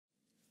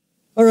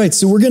All right,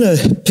 so we're going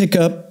to pick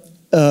up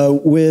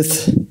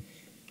with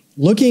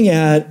looking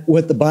at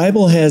what the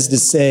Bible has to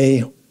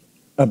say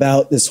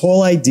about this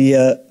whole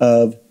idea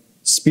of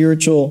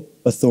spiritual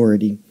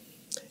authority.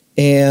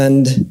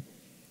 And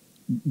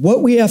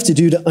what we have to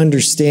do to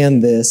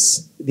understand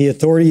this, the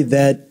authority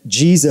that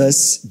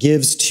Jesus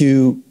gives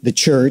to the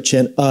church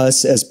and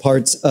us as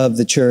parts of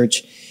the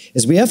church,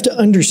 is we have to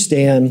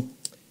understand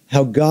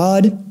how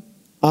God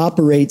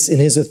operates in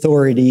his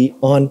authority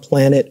on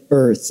planet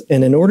Earth.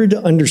 And in order to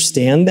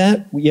understand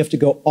that, we have to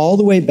go all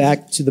the way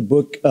back to the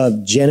book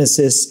of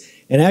Genesis.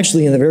 And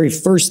actually, in the very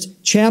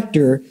first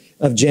chapter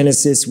of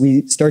Genesis,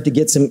 we start to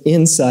get some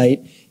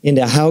insight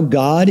into how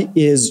God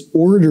is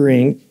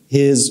ordering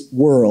his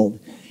world.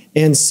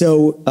 And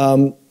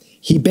so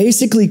he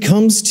basically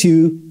comes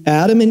to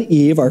Adam and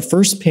Eve, our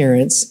first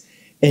parents,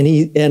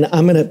 and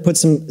I'm going to put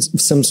some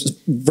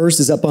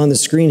verses up on the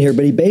screen here,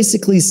 but he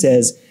basically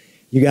says,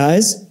 you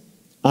guys,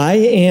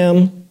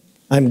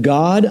 I'm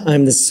God,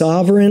 I'm the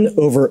sovereign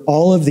over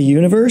all of the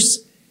universe,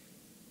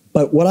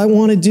 but what I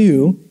want to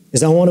do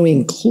is I want to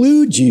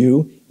include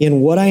you in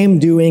what I am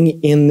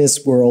doing in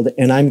this world,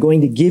 and I'm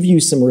going to give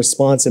you some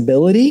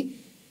responsibility,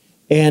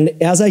 and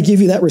as I give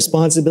you that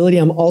responsibility,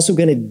 I'm also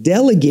going to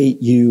delegate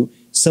you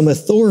some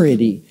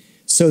authority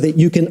so that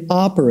you can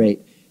operate.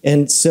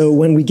 And so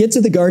when we get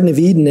to the Garden of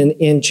Eden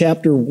in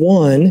chapter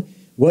 1,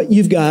 what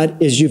you've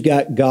got is you've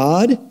got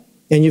God,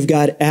 and you've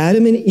got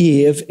Adam and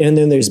Eve, and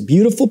then there's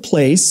beautiful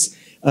place,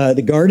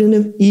 the Garden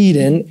of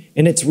Eden,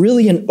 and it's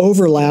really an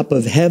overlap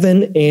of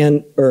heaven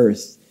and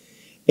earth.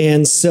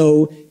 And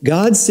so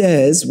God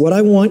says, what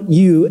I want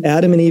you,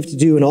 Adam and Eve, to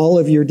do and all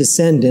of your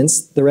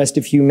descendants, the rest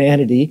of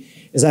humanity,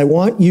 is I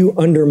want you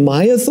under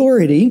my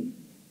authority.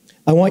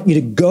 I want you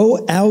to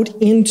go out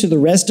into the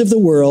rest of the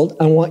world.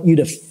 I want you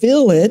to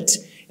fill it,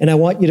 and I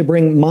want you to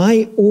bring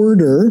my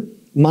order,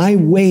 my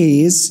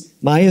ways,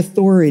 my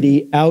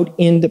authority out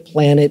into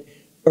planet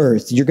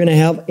Earth. You're going to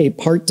have a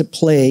part to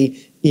play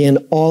in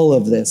all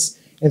of this.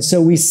 And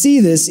so we see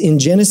this in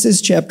Genesis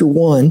chapter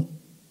 1,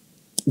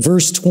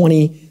 verse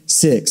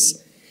 26.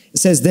 It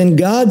says, "Then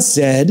God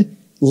said,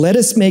 let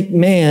us make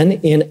man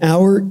in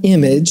our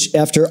image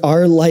after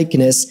our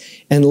likeness,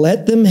 and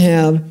let them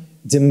have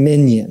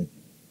dominion."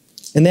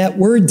 And that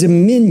word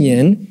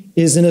dominion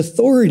is an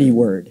authority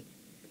word.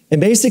 And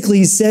basically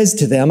he says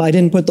to them, I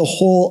didn't put the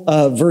whole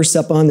verse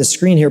up on the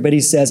screen here, but he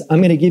says, I'm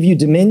going to give you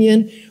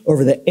dominion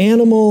over the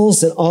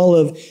animals and all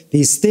of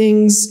these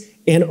things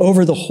and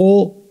over the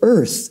whole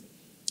earth.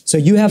 So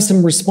you have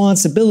some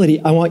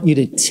responsibility. I want you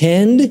to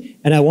tend,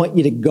 and I want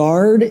you to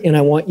guard, and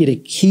I want you to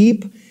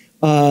keep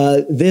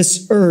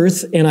this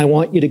earth, and I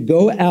want you to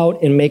go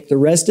out and make the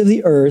rest of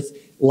the earth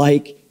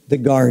like the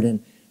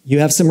garden. You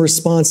have some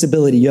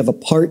responsibility. You have a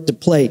part to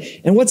play.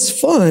 And what's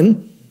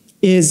fun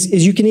is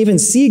you can even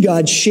see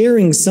God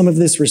sharing some of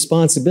this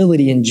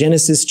responsibility in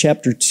Genesis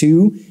chapter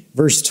 2,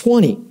 verse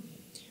 20.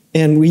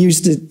 And we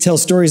used to tell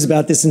stories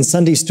about this in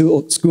Sunday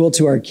school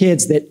to our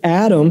kids, that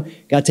Adam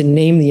got to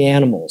name the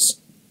animals.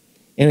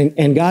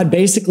 And God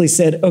basically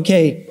said,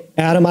 okay,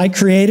 Adam, I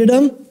created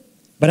them,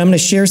 but I'm going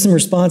to share some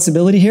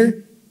responsibility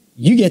here.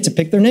 You get to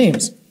pick their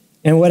names.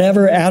 And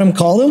whatever Adam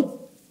called them,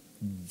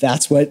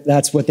 that's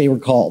what they were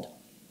called.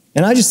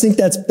 And I just think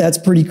that's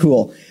pretty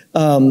cool.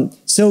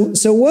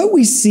 So what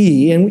we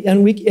see,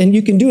 and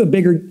you can do a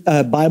bigger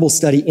Bible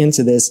study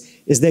into this,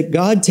 is that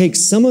God takes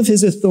some of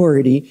his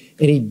authority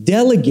and he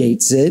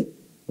delegates it,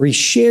 or he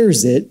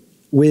shares it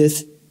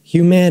with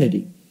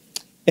humanity.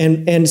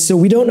 And so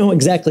we don't know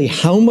exactly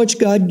how much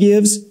God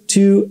gives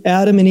to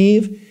Adam and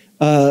Eve,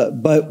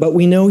 but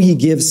we know he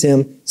gives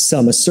him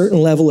a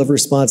certain level of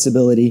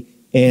responsibility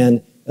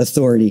and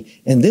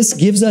authority. And this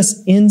gives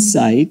us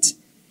insight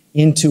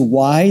into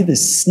why the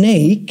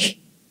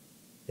snake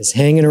is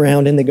hanging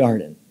around in the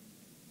garden.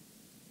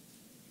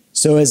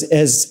 So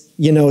as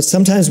you know,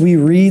 sometimes we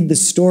read the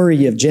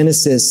story of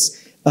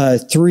Genesis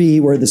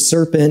 3, where the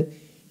serpent,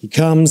 he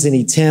comes and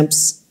he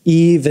tempts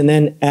Eve and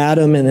then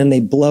Adam, and then they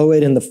blow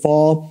it in the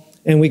fall.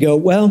 And we go,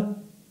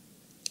 well,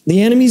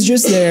 the enemy's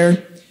just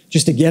there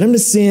just to get him to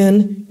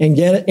sin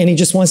and he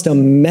just wants to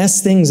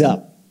mess things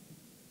up.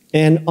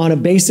 And on a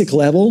basic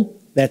level,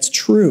 that's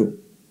true.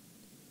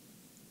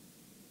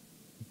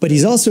 But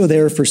he's also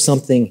there for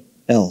something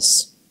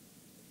else.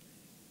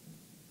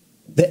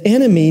 The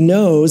enemy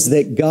knows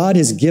that God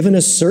has given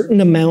a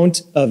certain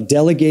amount of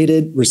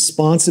delegated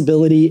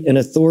responsibility and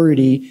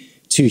authority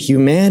to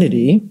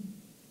humanity,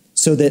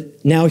 so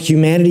that now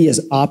humanity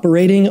is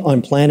operating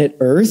on planet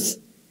Earth.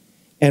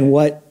 And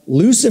what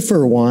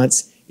Lucifer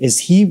wants is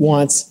he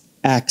wants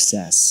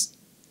access.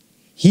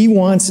 He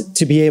wants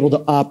to be able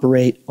to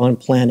operate on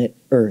planet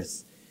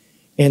Earth.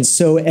 And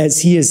so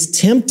as he is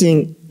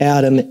tempting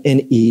Adam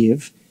and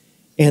Eve,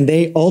 and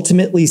they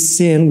ultimately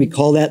sin, we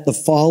call that the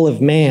fall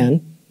of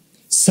man,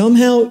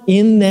 somehow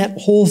in that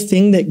whole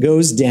thing that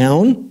goes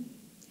down,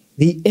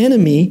 the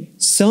enemy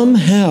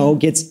somehow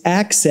gets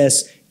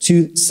access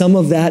to some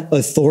of that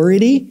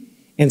authority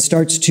and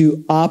starts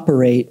to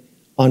operate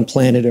on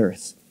planet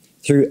Earth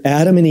through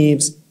Adam and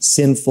Eve's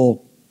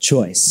sinful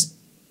choice.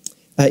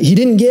 He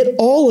didn't get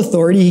all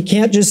authority. He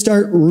can't just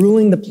start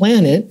ruling the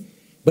planet,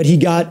 but he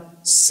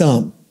got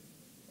some.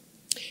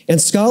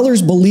 And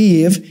scholars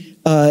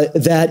believe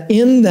that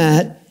in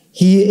that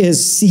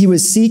he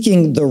was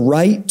seeking the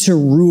right to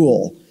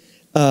rule,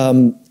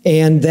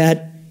 and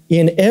that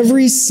in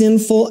every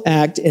sinful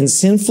act and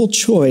sinful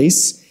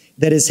choice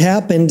that has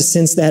happened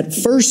since that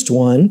first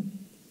one,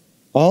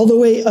 all the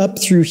way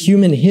up through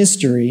human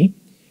history,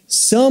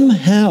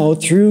 somehow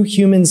through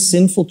human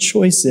sinful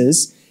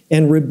choices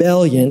and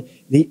rebellion,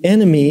 the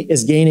enemy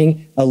is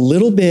gaining a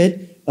little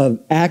bit of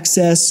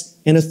access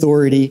and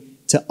authority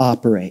to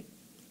operate.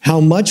 How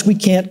much we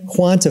can't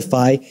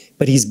quantify,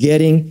 but he's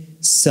getting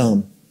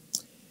some.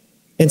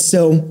 And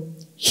so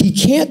he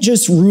can't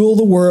just rule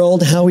the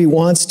world how he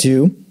wants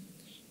to,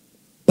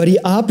 but he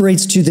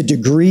operates to the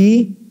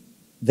degree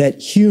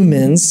that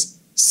humans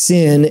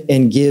sin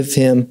and give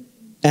him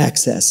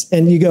access.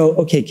 And you go,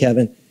 okay,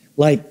 Kevin,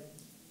 like,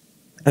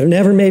 I've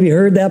never maybe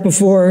heard that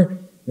before.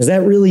 Is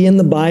that really in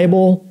the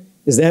Bible?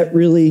 Is that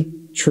really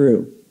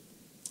true?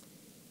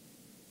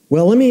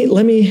 Well, let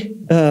me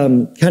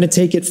kind of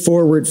take it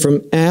forward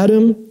from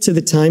Adam to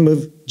the time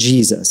of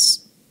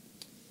Jesus.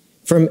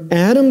 From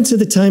Adam to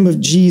the time of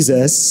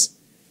Jesus,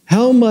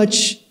 how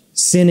much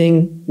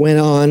sinning went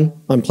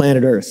on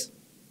planet Earth?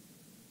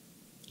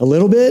 A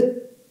little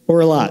bit or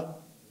a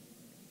lot?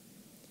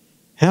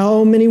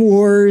 How many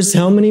wars?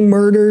 How many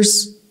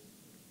murders?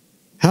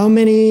 How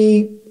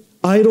many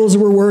idols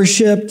were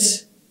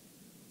worshipped?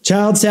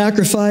 Child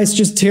sacrifice,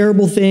 just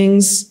terrible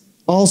things,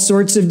 all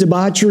sorts of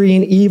debauchery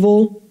and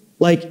evil.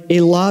 Like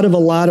a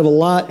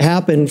lot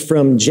happened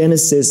from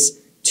Genesis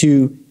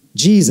to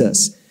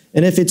Jesus.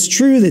 And if it's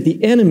true that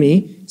the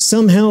enemy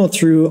somehow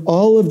through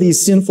all of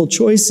these sinful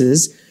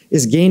choices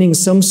is gaining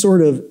some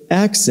sort of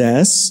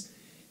access,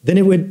 then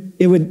it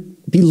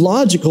would be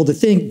logical to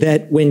think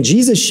that when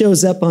Jesus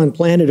shows up on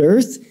planet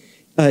Earth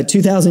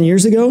 2,000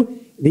 years ago,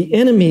 the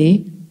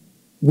enemy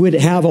would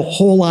have a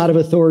whole lot of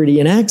authority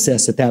and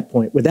access at that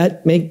point. Would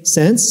that make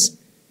sense?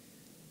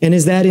 And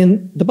is that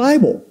in the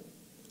Bible?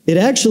 It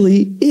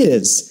actually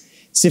is.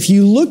 So if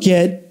you look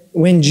at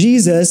when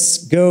Jesus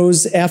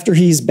goes after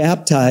he's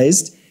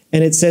baptized,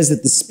 and it says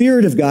that the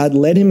Spirit of God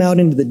led him out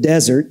into the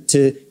desert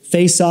to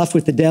face off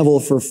with the devil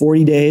for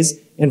 40 days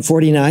and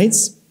 40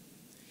 nights,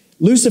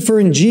 Lucifer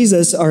and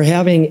Jesus are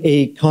having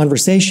a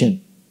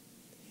conversation.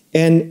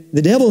 And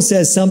the devil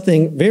says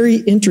something very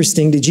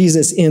interesting to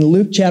Jesus in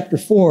Luke chapter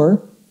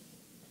 4,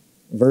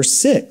 verse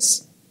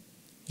 6.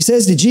 He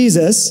says to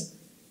Jesus,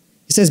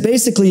 he says,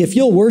 basically, if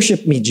you'll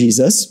worship me,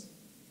 Jesus,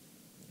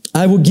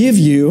 I will give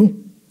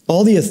you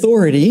all the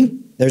authority.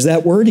 There's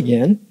that word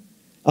again.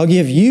 I'll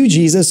give you,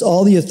 Jesus,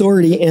 all the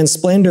authority and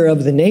splendor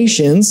of the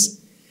nations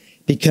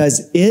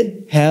because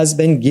it has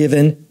been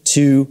given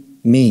to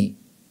me.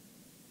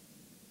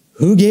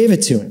 Who gave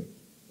it to him?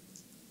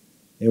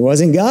 It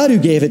wasn't God who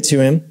gave it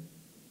to him.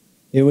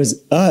 It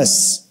was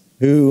us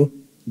who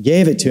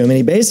gave it to him. And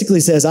he basically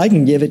says, I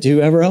can give it to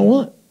whoever I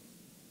want.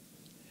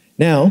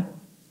 Now,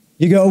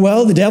 you go,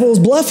 well, the devil's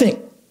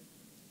bluffing.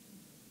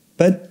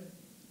 But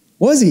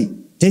was he?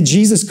 Did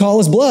Jesus call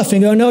his bluff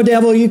and go, no,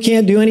 devil, you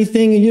can't do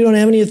anything, and you don't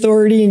have any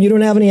authority, and you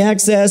don't have any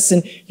access,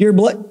 and you're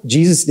bluff?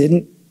 Jesus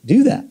didn't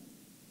do that.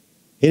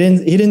 He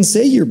didn't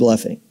say you're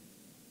bluffing.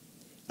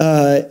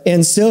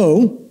 And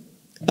so,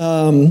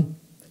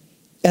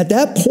 at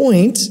that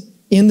point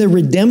in the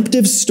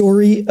redemptive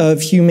story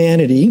of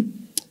humanity,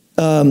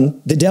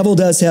 the devil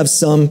does have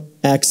some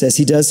access.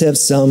 He does have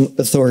some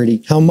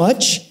authority. How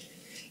much?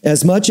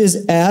 As much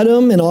as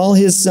Adam and all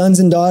his sons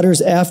and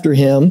daughters after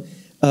him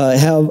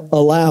have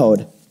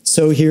allowed.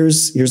 So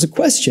here's a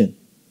question.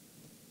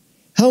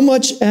 How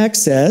much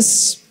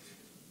access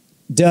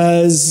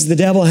does the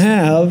devil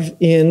have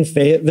in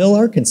Fayetteville,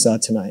 Arkansas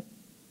tonight?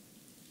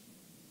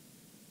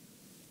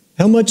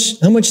 How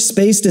much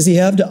space does he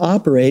have to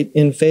operate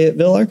in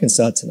Fayetteville,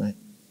 Arkansas tonight?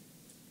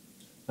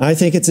 I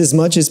think it's as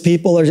much as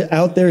people are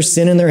out there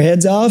sinning their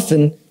heads off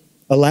and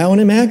allowing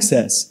him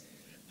access.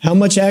 How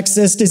much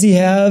access does he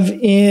have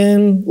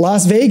in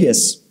Las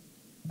Vegas?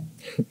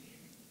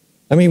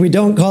 I mean, we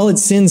don't call it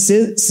Sin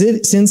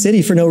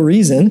City for no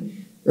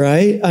reason,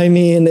 right? I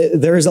mean,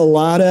 there's a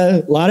lot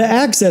of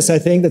access, I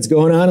think, that's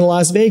going on in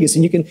Las Vegas.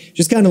 And you can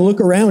just kind of look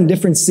around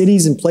different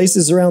cities and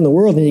places around the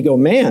world and you go,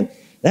 man,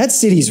 that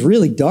city's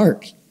really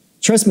dark.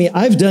 Trust me,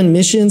 I've done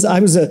missions.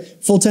 I was a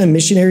full-time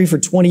missionary for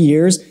 20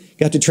 years,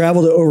 got to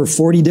travel to over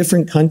 40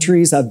 different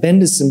countries. I've been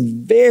to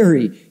some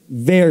very,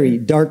 very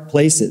dark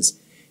places.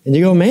 And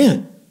you go,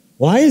 man,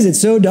 why is it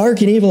so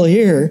dark and evil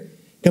here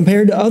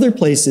compared to other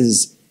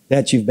places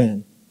that you've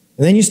been?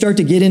 And then you start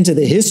to get into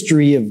the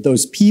history of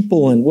those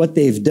people and what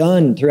they've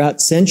done throughout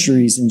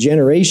centuries and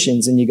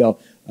generations, and you go,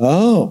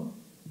 oh,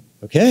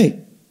 okay,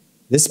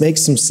 this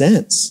makes some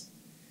sense.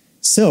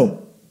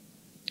 So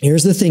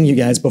here's the thing, you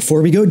guys,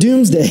 before we go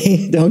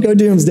doomsday, don't go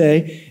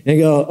doomsday and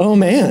go, oh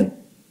man,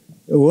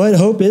 what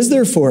hope is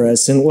there for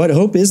us and what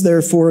hope is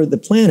there for the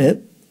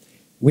planet?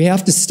 We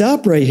have to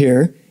stop right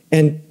here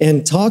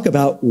and talk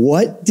about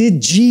what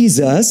did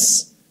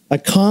Jesus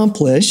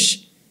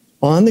accomplish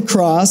on the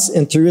cross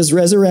and through his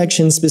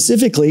resurrection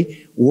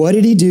specifically, what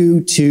did he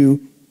do to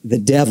the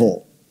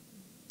devil?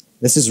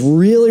 This is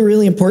really,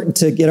 really important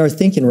to get our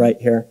thinking right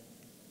here.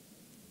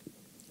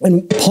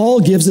 And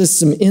Paul gives us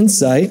some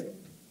insight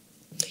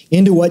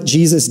into what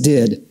Jesus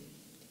did.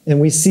 And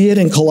we see it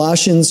in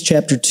Colossians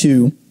chapter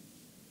 2,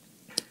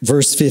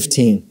 verse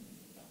 15.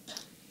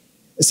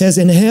 It says,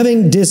 "And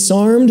having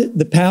disarmed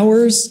the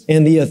powers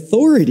and the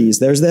authorities,"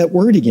 there's that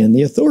word again,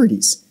 the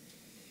authorities.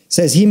 It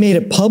says, "He made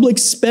a public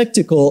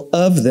spectacle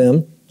of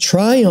them,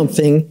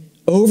 triumphing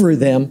over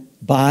them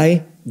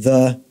by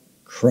the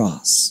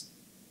cross."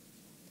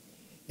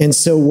 And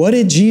so what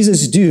did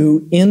Jesus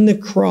do in the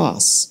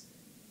cross?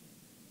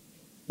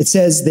 It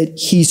says that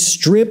he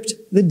stripped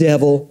the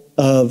devil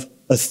of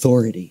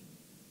authority.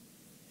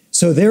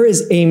 So there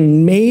is a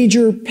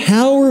major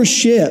power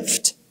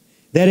shift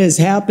that has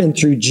happened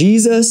through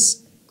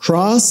Jesus'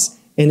 cross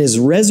and his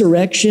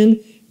resurrection.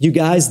 You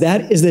guys,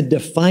 that is a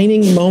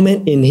defining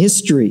moment in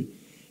history,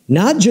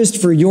 not just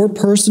for your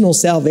personal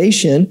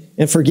salvation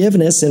and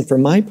forgiveness and for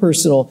my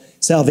personal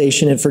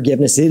salvation and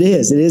forgiveness. It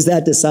is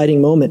that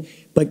deciding moment.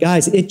 But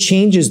guys, it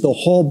changes the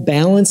whole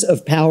balance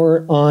of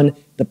power on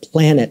the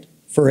planet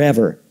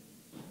forever.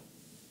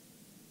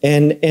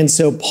 And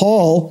so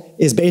Paul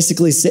is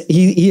basically,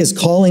 he is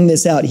calling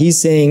this out. He's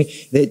saying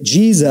that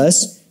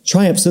Jesus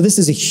triumphed. So this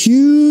is a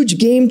huge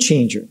game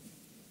changer.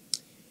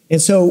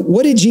 And so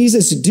what did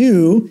Jesus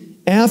do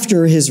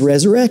after his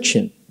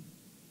resurrection?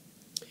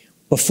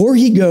 Before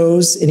he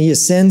goes and he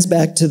ascends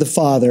back to the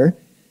Father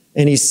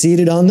and he's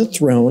seated on the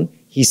throne,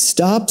 he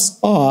stops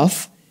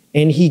off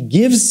and he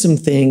gives some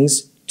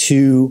things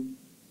to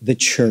the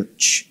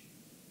church.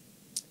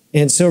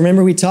 And so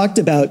remember, we talked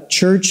about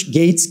church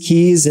gates,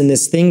 keys, and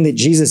this thing that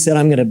Jesus said,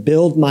 I'm going to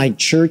build my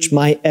church,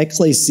 my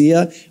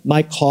ecclesia,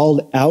 my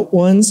called out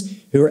ones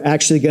who are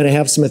actually going to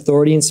have some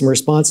authority and some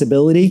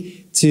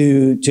responsibility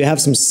to have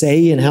some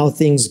say in how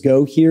things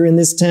go here in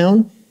this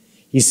town.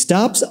 He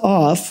stops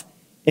off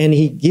and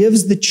he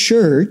gives the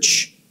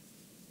church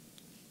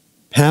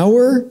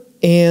power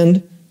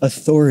and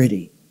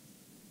authority.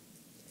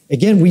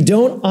 Again, we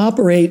don't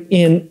operate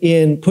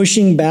in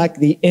pushing back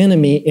the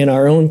enemy in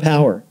our own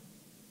power.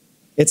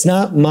 It's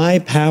not my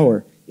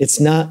power. It's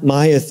not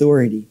my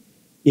authority.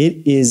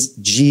 It is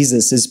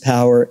Jesus'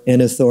 power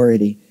and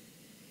authority.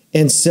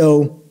 And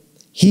so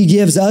he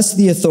gives us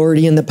the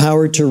authority and the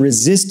power to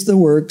resist the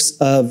works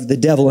of the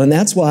devil. And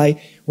that's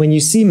why when you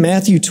see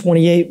Matthew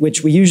 28,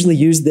 which we usually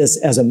use this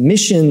as a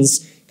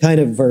missions kind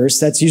of verse,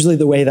 that's usually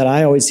the way that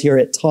I always hear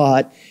it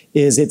taught,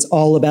 is it's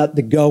all about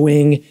the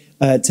going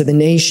to the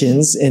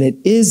nations, and it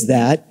is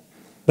that.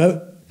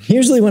 But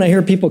usually when I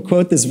hear people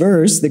quote this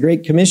verse, the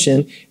Great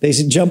Commission, they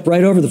jump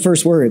right over the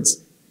first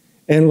words.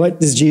 And what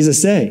does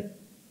Jesus say?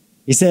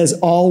 He says,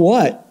 all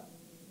what?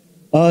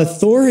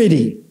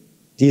 Authority.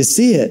 Do you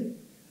see it?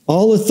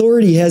 All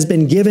authority has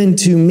been given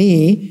to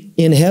me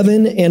in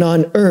heaven and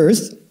on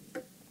earth.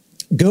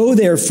 Go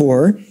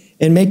therefore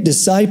and make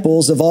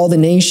disciples of all the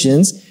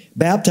nations,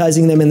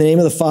 baptizing them in the name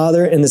of the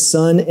Father and the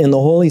Son and the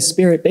Holy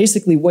Spirit.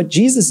 Basically, what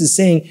Jesus is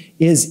saying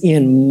is,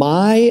 in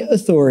my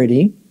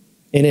authority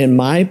and in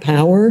my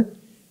power,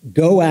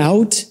 go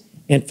out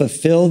and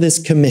fulfill this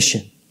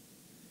commission.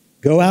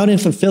 Go out and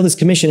fulfill this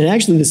commission. And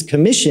actually, this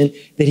commission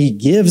that he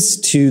gives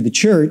to the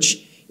church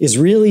is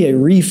really a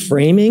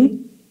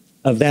reframing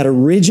of that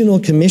original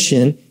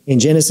commission in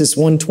Genesis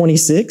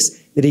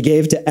 1:26 that he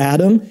gave to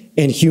Adam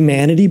and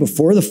humanity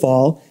before the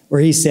fall,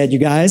 where he said, you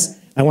guys,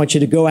 I want you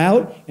to go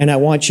out and I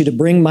want you to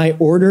bring my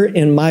order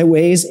and my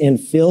ways and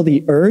fill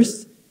the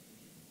earth.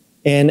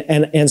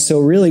 And so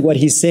really what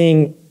he's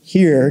saying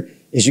here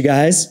is, you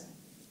guys,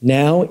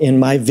 now in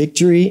my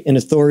victory and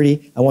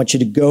authority, I want you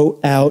to go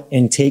out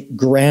and take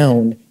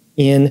ground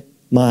in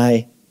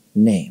my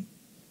name.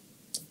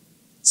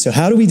 So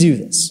how do we do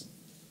this?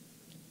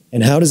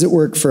 And how does it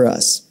work for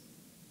us?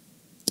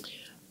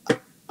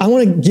 I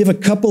want to give a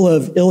couple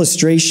of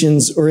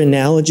illustrations or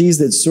analogies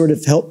that sort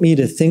of help me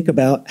to think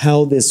about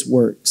how this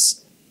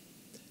works.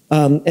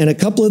 And a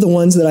couple of the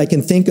ones that I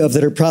can think of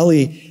that are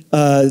probably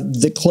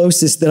the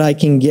closest that I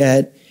can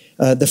get.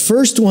 The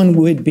first one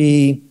would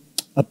be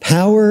a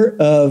power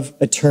of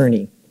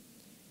attorney.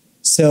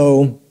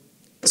 So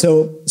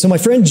my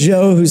friend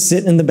Joe, who's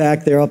sitting in the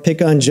back there, I'll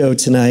pick on Joe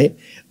tonight.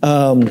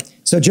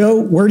 So Joe,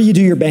 where do you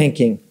do your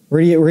banking?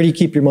 Where do you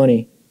keep your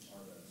money?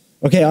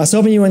 Okay, I was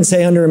hoping you wouldn't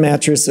say under a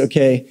mattress.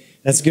 Okay,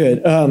 that's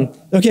good.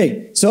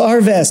 Okay, so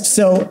Arvest.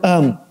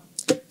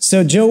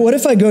 So Joe, what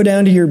if I go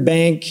down to your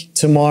bank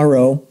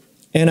tomorrow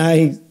and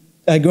I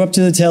go up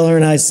to the teller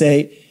and I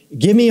say,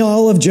 give me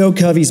all of Joe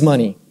Covey's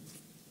money?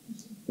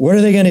 What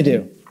are they going to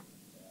do?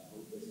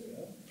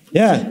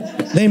 Yeah,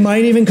 they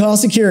might even call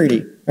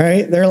security,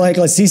 right? They're like,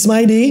 let's see some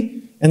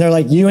ID. And they're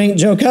like, you ain't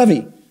Joe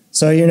Covey,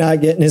 so you're not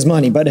getting his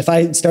money. But if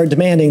I start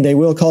demanding, they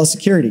will call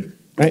security,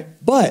 right?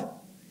 But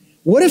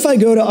what if I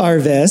go to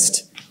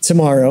Arvest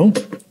tomorrow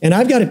and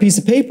I've got a piece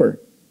of paper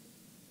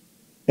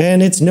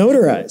and it's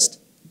notarized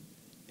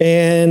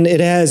and it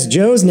has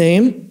Joe's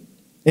name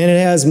and it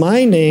has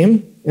my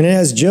name and it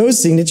has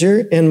Joe's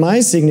signature, and my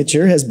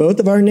signature has both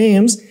of our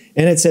names,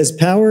 and it says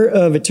power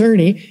of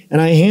attorney, and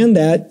I hand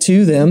that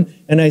to them,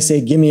 and I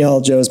say, give me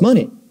all Joe's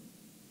money.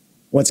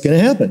 What's going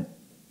to happen?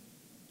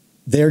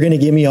 They're going to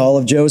give me all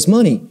of Joe's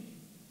money.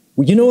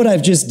 Well, you know what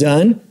I've just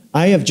done?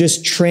 I have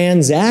just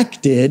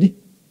transacted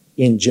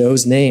in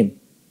Joe's name.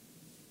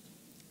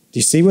 Do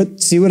you see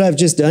what I've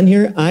just done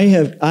here? I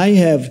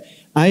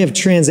have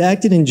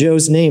transacted in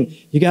Joe's name.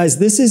 You guys,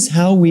 this is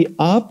how we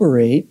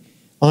operate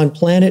on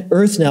planet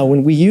Earth now.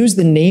 When we use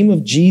the name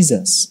of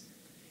Jesus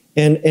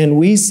and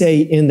we say,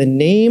 in the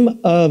name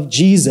of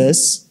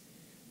Jesus,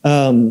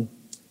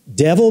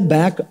 devil,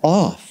 back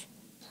off.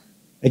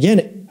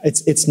 Again,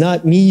 it's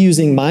not me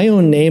using my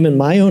own name and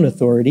my own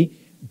authority,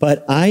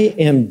 but I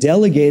am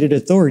delegated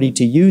authority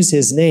to use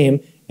his name,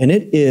 and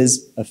it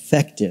is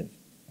effective.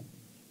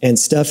 And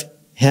stuff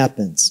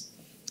happens.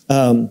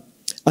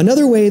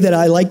 Another way that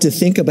I like to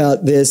think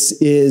about this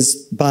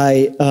is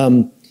by, I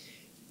don't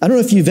know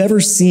if you've ever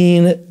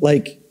seen,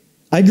 like,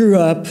 I grew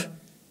up,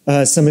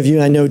 some of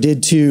you I know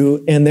did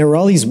too, and there were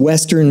all these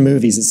Western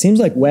movies. It seems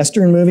like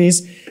Western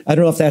movies, I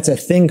don't know if that's a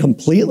thing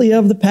completely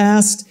of the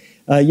past.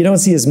 You don't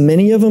see as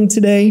many of them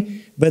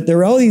today, but there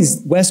are all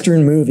these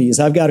Western movies.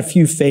 I've got a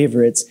few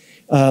favorites.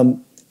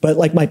 But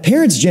like my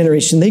parents'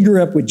 generation, they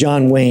grew up with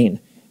John Wayne.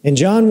 And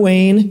John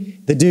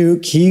Wayne, the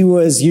Duke, he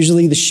was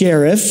usually the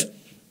sheriff.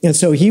 And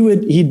so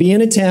he'd be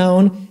in a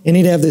town and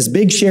he'd have this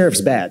big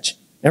sheriff's badge.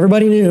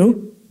 Everybody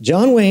knew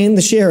John Wayne,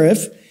 the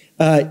sheriff,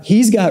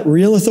 he's got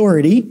real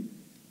authority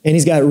and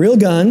he's got real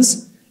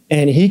guns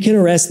and he can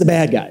arrest the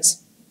bad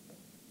guys.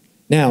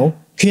 Now,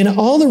 can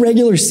all the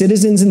regular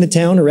citizens in the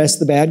town arrest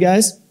the bad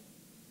guys?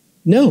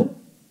 No,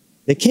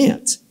 they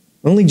can't.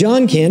 Only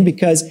John can,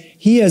 because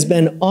he has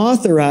been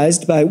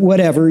authorized by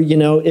whatever,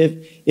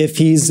 if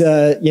he's,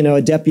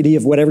 a deputy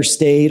of whatever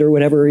state or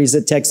whatever, he's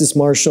a Texas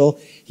Marshal,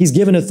 he's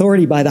given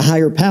authority by the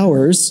higher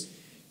powers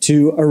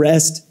to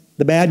arrest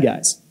the bad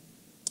guys.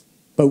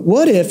 But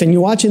what if, and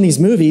you're watching these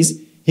movies,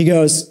 he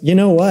goes, you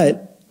know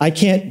what,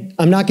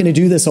 I'm not going to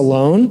do this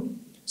alone,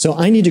 so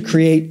I need to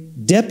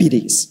create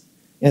deputies.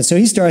 And so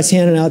he starts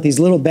handing out these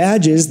little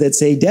badges that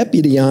say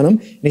deputy on them,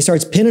 and he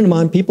starts pinning them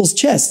on people's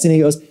chests, and he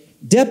goes,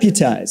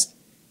 deputized,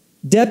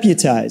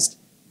 deputized,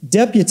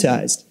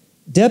 deputized,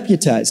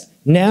 deputized.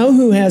 Now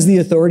who has the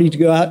authority to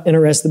go out and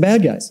arrest the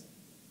bad guys?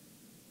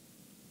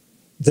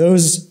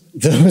 Those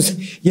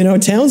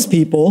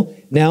townspeople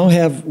now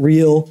have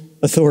real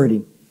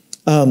authority.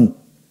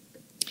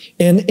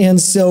 And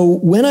so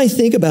when I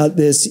think about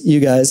this, you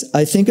guys,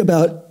 I think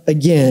about,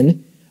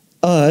 again,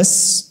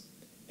 us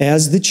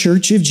as the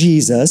church of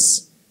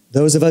Jesus,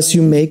 those of us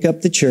who make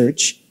up the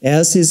church,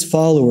 as his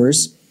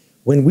followers.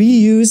 When we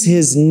use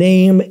his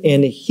name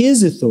and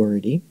his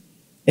authority,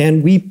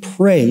 and we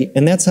pray,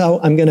 and that's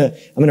how I'm gonna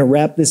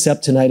wrap this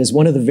up tonight, is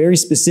one of the very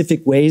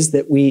specific ways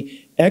that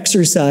we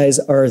exercise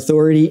our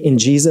authority in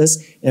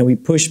Jesus and we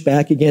push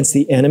back against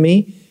the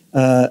enemy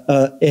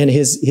and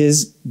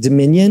his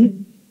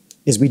dominion,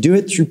 is we do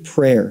it through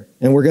prayer.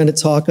 And we're going to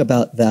talk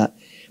about that.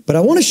 But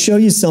I want to show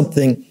you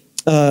something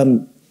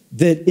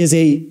that is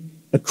a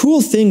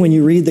cool thing when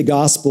you read the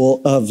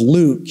Gospel of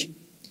Luke.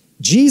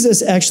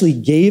 Jesus actually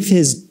gave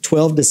his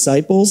 12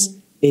 disciples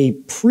a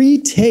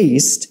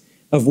pre-taste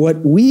of what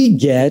we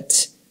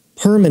get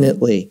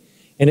permanently.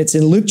 And it's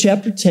in Luke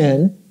chapter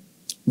 10,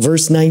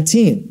 verse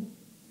 19.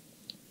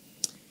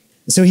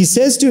 So he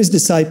says to his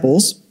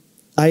disciples,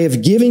 I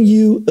have given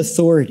you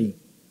authority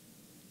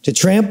to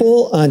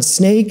trample on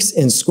snakes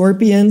and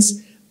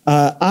scorpions.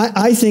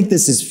 I think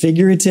this is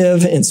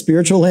figurative and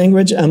spiritual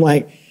language. I'm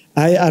like,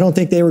 I don't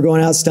think they were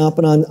going out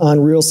stomping on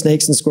real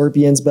snakes and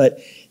scorpions, but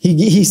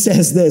he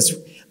says this,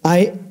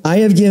 I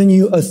have given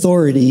you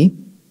authority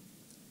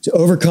to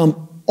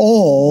overcome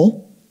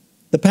all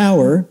the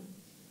power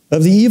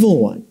of the evil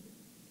one.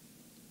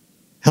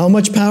 How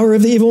much power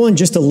of the evil one?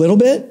 Just a little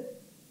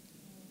bit?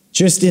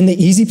 Just in the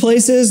easy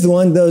places,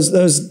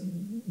 those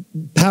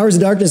powers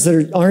of darkness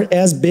that aren't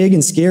as big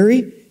and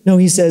scary? No,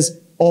 he says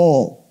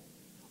all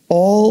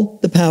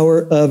the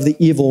power of the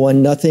evil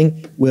one.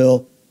 Nothing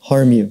will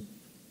harm you.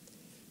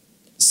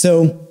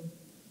 So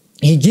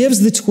he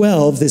gives the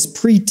 12 this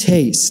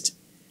pre-taste.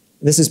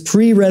 This is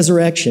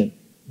pre-resurrection.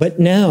 But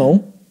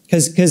now,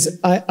 because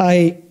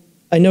I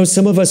know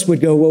some of us would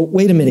go, well,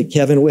 wait a minute,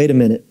 Kevin, wait a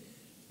minute.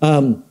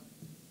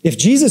 If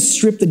Jesus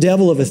stripped the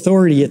devil of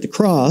authority at the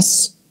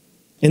cross,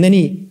 and then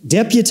he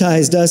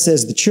deputized us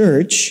as the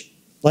church,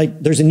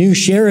 like there's a new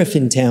sheriff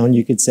in town,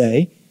 you could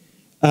say,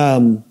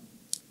 isn't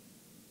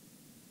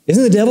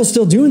the devil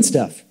still doing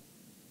stuff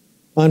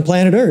on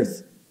planet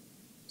Earth?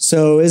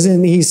 So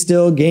isn't he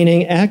still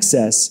gaining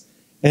access?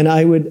 And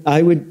I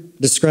would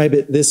describe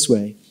it this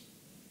way.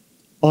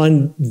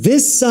 On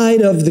this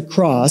side of the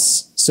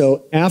cross,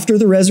 so after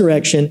the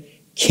resurrection,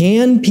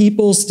 can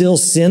people still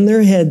sin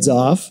their heads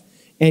off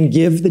and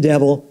give the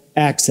devil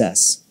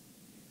access?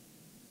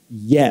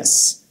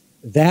 Yes,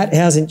 that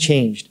hasn't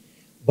changed.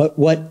 But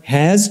what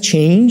has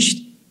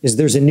changed is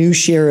there's a new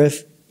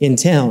sheriff in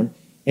town,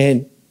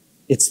 and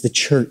it's the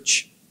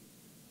church.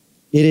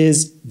 It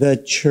is the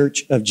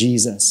church of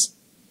Jesus.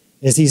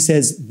 As he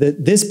says,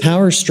 that this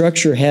power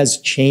structure has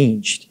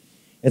changed.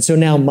 And so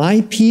now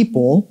my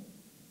people,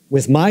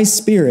 with my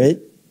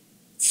spirit,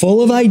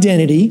 full of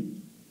identity,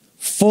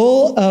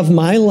 full of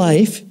my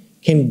life,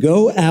 can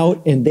go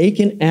out and they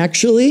can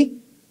actually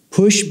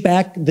push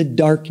back the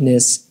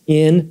darkness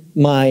in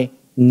my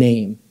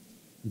name.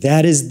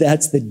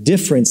 That's the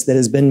difference that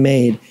has been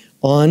made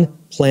on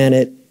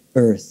planet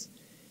Earth.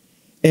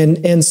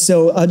 And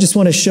so I just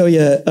want to show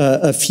you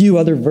a few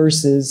other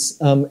verses,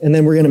 and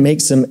then we're going to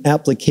make some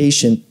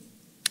application.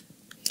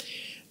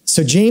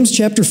 So James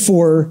chapter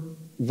 4,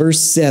 verse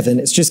 7,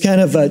 it's just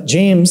kind of,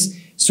 James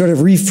sort of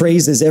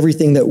rephrases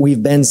everything that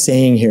we've been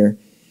saying here.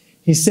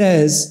 He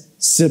says,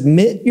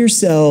 submit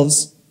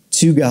yourselves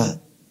to God.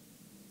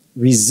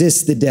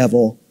 Resist the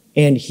devil,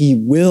 and he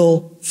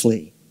will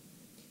flee.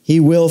 He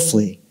will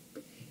flee.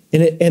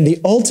 And the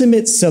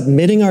ultimate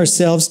submitting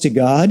ourselves to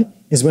God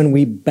is when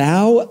we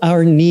bow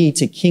our knee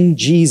to King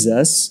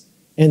Jesus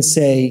and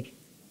say,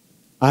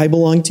 I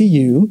belong to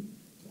you.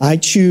 I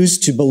choose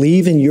to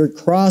believe in your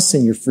cross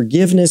and your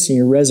forgiveness and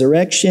your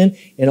resurrection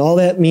and all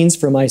that means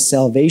for my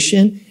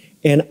salvation.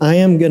 And I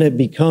am going to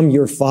become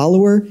your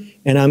follower,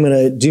 and I'm going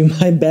to do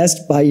my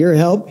best by your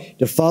help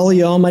to follow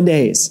you all my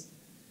days.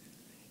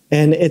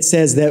 And it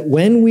says that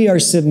when we are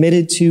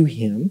submitted to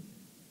him,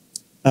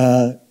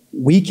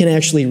 we can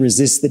actually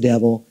resist the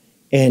devil,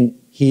 and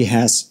he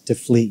has to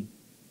flee.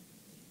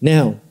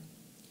 Now,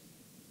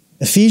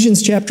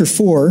 Ephesians chapter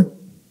 4,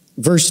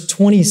 verse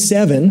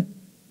 27,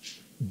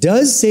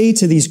 does say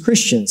to these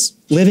Christians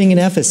living in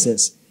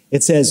Ephesus,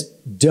 it says,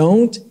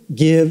 don't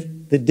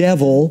give the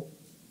devil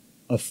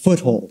a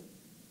foothold.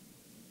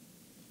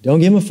 Don't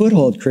give him a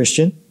foothold,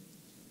 Christian.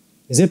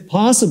 Is it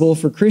possible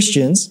for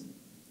Christians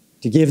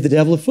to give the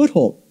devil a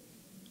foothold?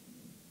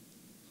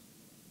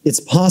 It's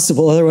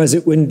possible, otherwise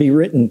it wouldn't be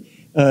written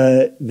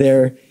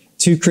there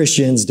to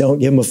Christians, don't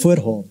give them a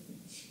foothold.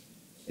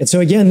 And so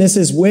again, this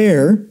is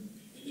why,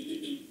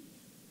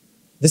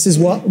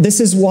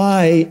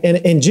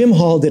 and Jim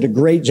Hall did a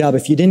great job.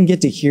 If you didn't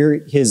get to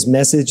hear his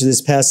message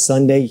this past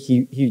Sunday,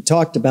 he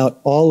talked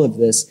about all of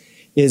this,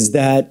 is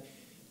that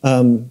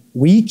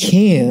we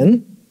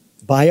can,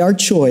 by our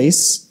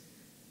choice,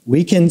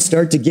 we can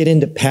start to get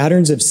into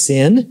patterns of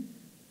sin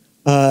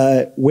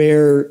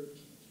where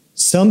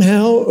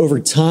somehow over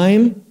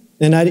time,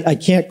 and I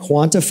can't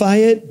quantify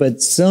it,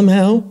 but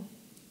somehow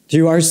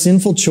through our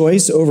sinful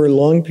choice over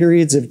long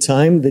periods of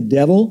time, the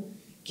devil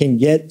can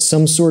get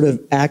some sort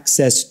of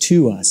access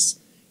to us,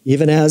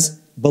 even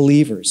as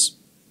believers.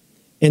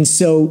 And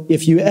so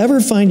if you ever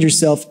find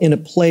yourself in a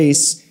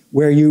place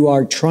where you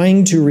are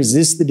trying to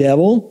resist the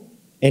devil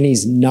and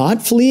he's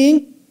not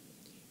fleeing,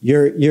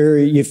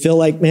 you feel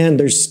like, man,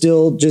 there's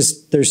still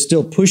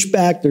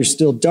pushback, there's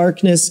still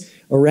darkness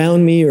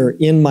around me or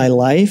in my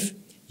life,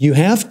 you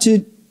have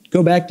to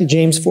go back to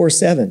James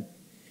 4:7.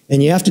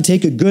 And you have to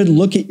take a good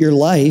look at your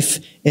life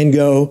and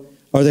go,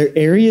 are there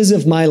areas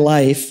of my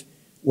life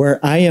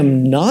where I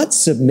am not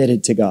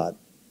submitted to God?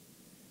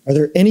 Are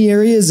there any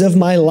areas of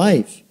my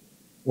life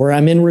where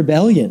I'm in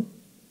rebellion?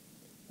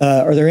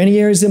 Are there any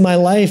areas in my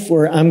life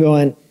where I'm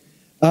going,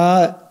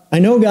 I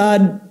know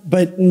God,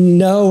 but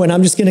no, and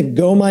I'm just going to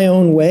go my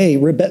own way?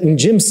 And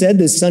Jim said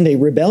this Sunday,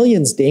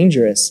 rebellion's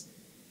dangerous.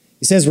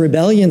 He says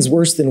rebellion's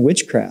worse than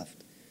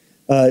witchcraft.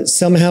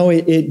 Somehow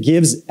it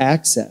gives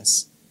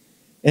access.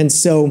 And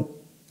so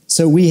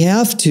we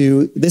have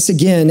to, this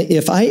again,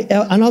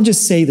 and I'll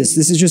just say this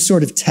is just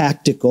sort of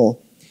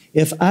tactical.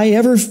 If I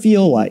ever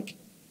feel like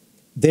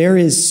there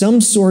is some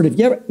sort of,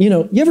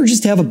 you ever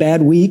just have a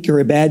bad week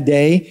or a bad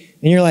day,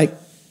 and you're like,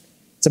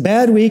 it's a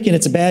bad week and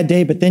it's a bad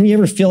day, but then you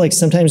ever feel like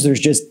sometimes there's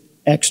just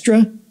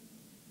extra?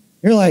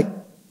 You're like,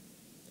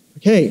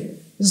 okay,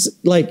 this is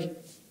like,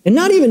 and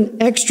not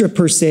even extra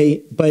per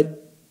se,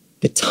 but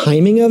the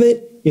timing of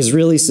it is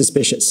really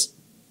suspicious.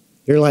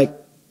 You're like,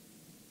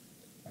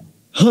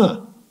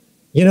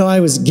 I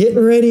was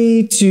getting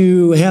ready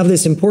to have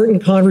this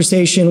important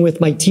conversation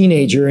with my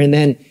teenager, and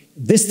then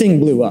this thing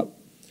blew up.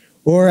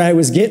 Or I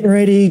was getting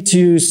ready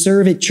to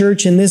serve at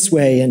church in this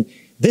way, and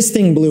this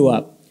thing blew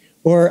up.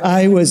 Or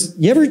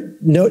you ever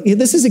know,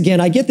 this is again,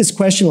 I get this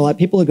question a lot.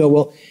 People will go,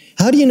 well,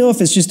 how do you know if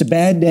it's just a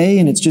bad day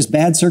and it's just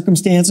bad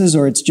circumstances,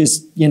 or it's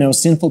just,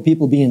 sinful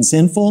people being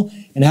sinful?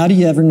 And how do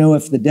you ever know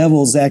if the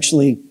devil's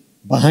actually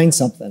behind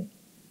something?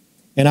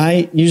 And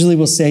I usually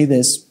will say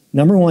this.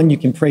 Number one, you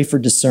can pray for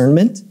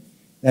discernment.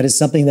 That is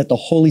something that the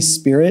Holy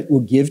Spirit will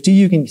give to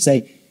you. You can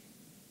say,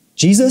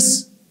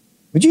 Jesus,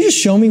 would you just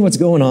show me what's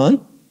going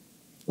on?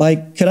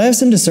 Like, could I have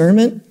some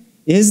discernment?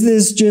 Is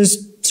this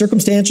just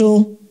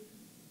circumstantial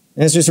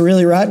and it's just a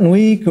really rotten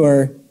week,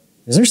 or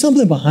is there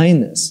something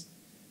behind this?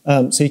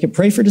 So you can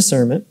pray for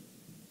discernment,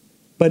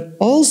 but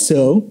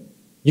also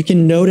you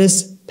can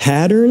notice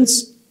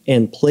patterns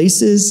and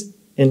places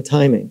and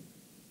timing.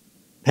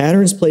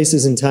 Patterns,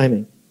 places, and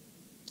timing.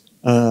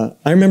 I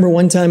remember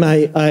one time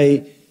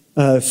I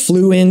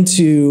flew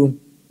into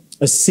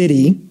a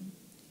city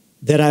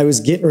that I was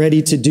getting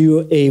ready to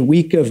do a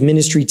week of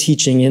ministry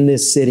teaching in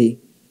this city.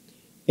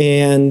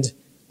 And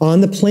on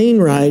the plane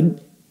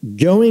ride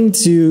going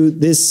to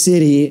this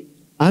city,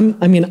 I'm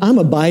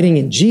abiding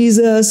in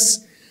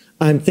Jesus.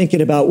 I'm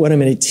thinking about what I'm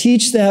going to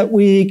teach that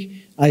week.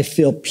 I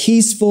feel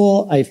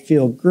peaceful. I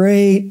feel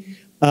great.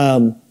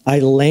 I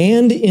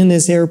land in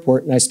this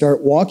airport and I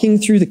start walking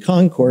through the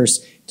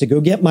concourse to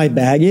go get my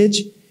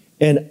baggage.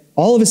 And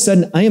all of a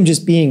sudden, I am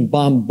just being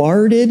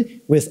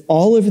bombarded with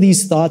all of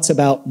these thoughts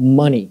about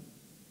money.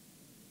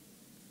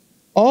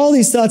 All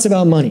these thoughts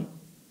about money.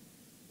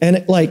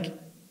 And like,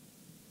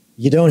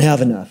 you don't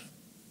have enough.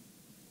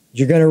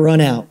 You're going to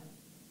run out.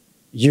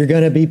 You're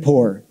going to be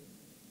poor.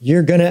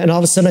 And all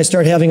of a sudden I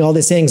start having all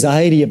this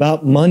anxiety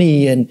about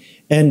money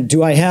and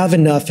do I have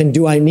enough and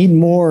do I need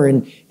more?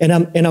 And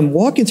I'm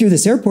walking through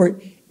this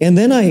airport and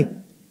then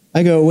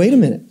I go, wait a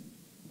minute.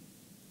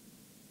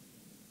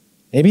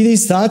 Maybe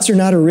these thoughts are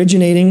not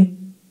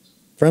originating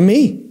from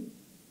me.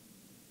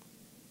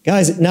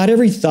 Guys, not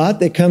every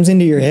thought that comes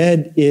into your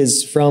head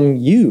is from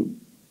you.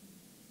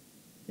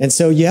 And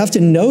so you have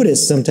to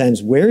notice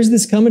sometimes, where is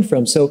this coming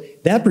from? So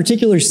that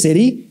particular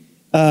city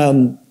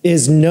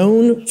is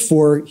known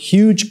for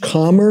huge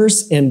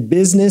commerce and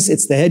business.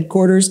 It's the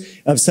headquarters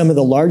of some of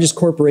the largest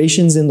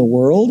corporations in the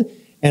world.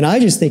 And I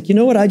just think, you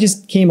know what I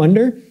just came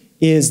under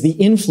is the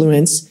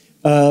influence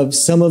of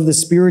some of the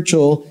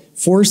spiritual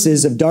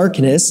forces of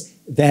darkness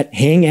that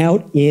hang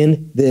out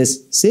in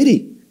this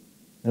city.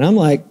 And I'm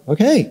like,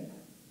 okay,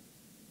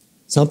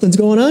 something's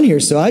going on here.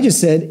 So I just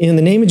said, in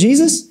the name of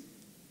Jesus,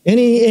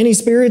 any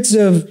spirits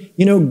of,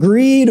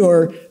 greed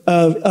or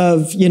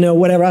of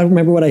whatever. I don't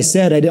remember what I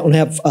said. I don't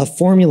have a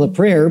formula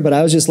prayer, but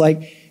I was just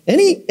like,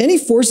 any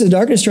forces of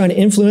darkness trying to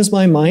influence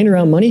my mind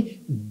around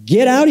money,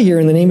 get out of here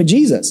in the name of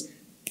Jesus.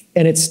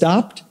 And it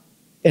stopped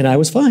and I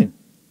was fine.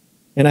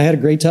 And I had a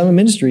great time of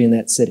ministry in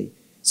that city.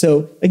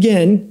 So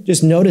again,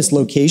 just notice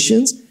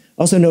locations.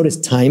 Also notice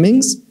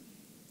timings.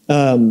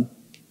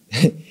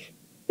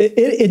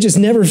 It just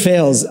never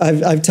fails.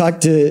 I've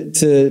talked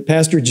to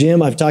Pastor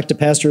Jim. I've talked to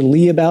Pastor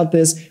Lee about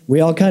this. We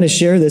all kind of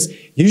share this.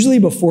 Usually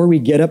before we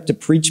get up to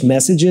preach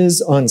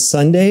messages on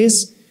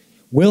Sundays,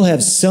 we'll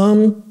have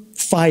some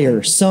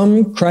fire,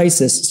 some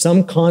crisis,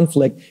 some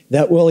conflict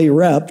that will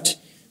erupt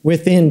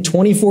within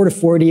 24 to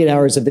 48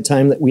 hours of the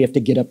time that we have to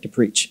get up to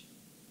preach.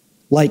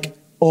 Like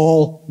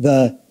all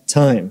the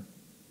time.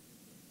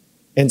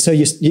 And so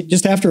you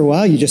just after a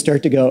while, you just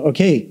start to go,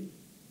 okay,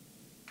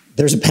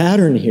 there's a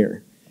pattern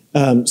here.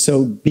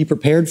 So be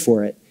prepared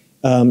for it.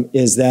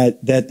 Is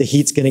that the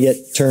heat's going to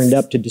get turned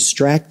up to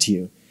distract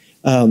you.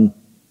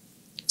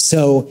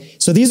 So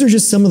these are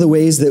just some of the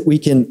ways that we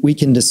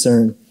can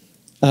discern.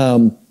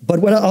 But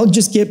what I'll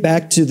just get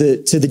back to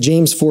the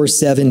James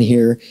 4:7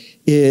 here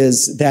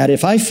is that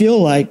if I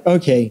feel like,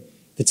 okay,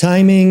 the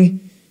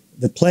timing,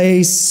 the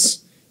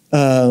place,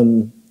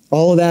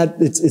 all of that,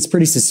 it's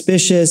pretty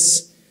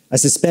suspicious. I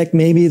suspect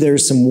maybe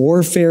there's some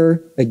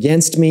warfare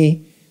against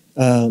me.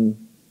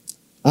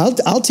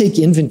 I'll take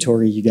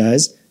inventory, you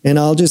guys, and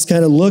I'll just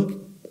kind of look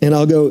and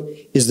I'll go,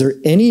 is there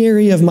any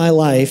area of my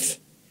life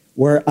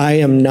where I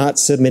am not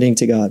submitting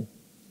to God?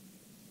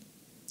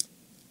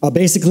 I'll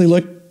basically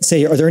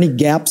say, are there any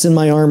gaps in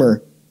my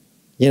armor?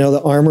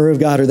 The armor of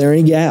God, are there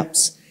any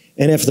gaps?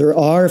 And if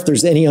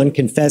there's any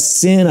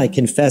unconfessed sin, I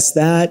confess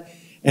that.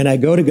 And I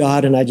go to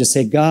God and I just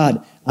say,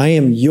 God, I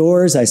am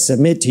yours. I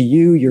submit to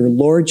you, your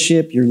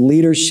lordship, your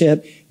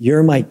leadership.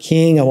 You're my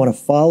king. I want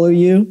to follow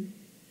you.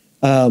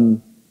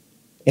 And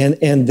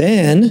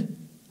then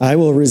I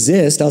will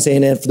resist. I'll say,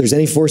 and if there's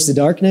any forces of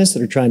darkness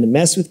that are trying to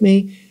mess with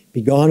me,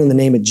 be gone in the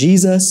name of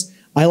Jesus.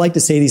 I like to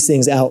say these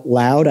things out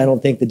loud. I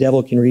don't think the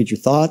devil can read your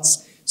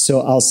thoughts. So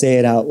I'll say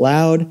it out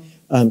loud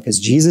because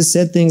Jesus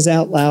said things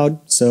out loud.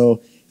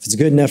 So if it's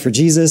good enough for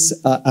Jesus,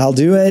 I'll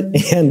do it.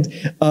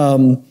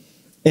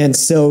 And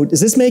so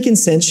is this making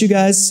sense, you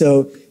guys?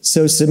 So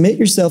submit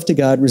yourself to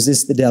God,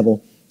 resist the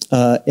devil,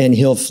 and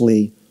he'll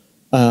flee.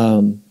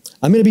 I'm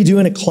going to be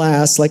doing a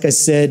class, like I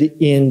said,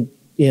 in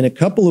a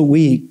couple of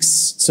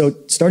weeks. So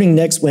starting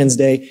next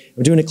Wednesday,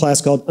 we're doing a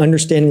class called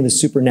Understanding the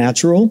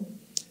Supernatural.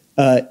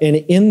 And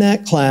in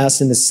that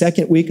class, in the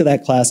second week of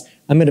that class,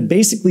 I'm going to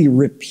basically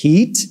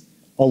repeat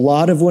a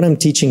lot of what I'm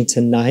teaching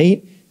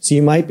tonight. So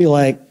you might be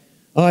like,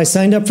 oh, I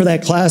signed up for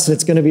that class and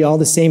it's going to be all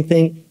the same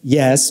thing.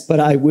 Yes, but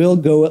I will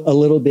go a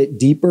little bit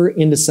deeper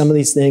into some of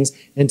these things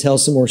and tell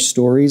some more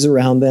stories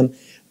around them.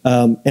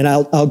 And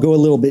I'll go a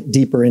little bit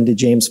deeper into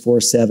James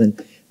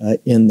 4:7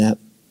 in that.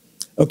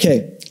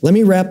 Okay, let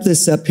me wrap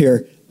this up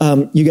here.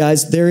 You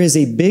guys, there is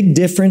a big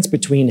difference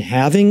between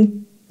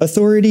having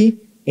authority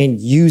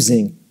and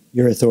using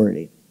your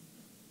authority.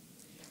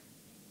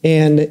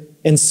 And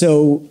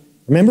so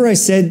remember I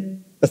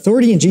said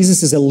authority in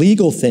Jesus is a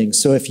legal thing.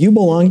 So if you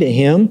belong to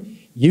him,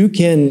 you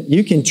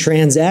can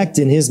transact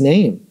in his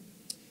name.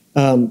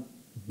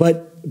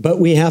 But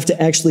we have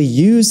to actually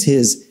use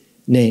his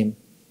name.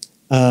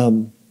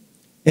 And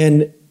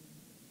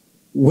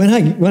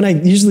when I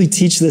usually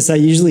teach this, I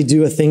usually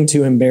do a thing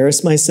to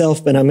embarrass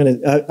myself, but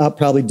I'll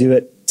probably do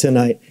it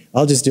tonight.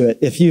 I'll just do it.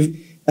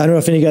 I don't know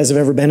if any of you guys have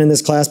ever been in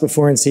this class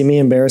before and seen me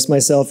embarrass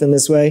myself in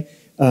this way,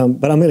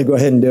 but I'm going to go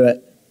ahead and do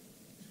it.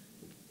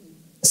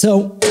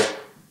 So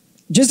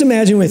just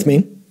imagine with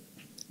me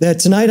that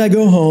tonight I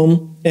go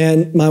home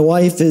and my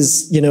wife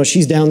is,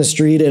 she's down the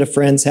street at a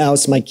friend's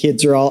house. My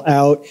kids are all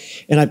out.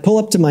 And I pull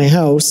up to my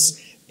house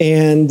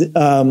and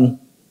the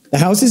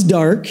house is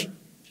dark,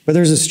 but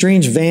there's a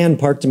strange van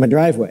parked in my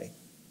driveway.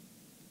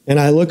 And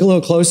I look a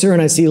little closer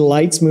and I see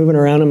lights moving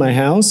around in my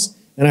house.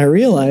 And I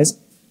realize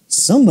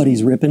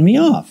somebody's ripping me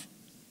off.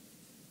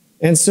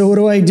 And so what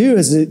do I do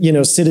as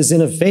a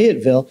citizen of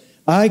Fayetteville?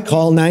 I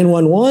call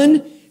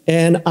 911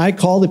 and I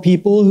call the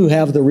people who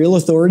have the real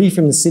authority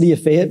from the city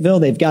of Fayetteville.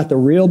 They've got the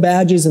real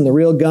badges and the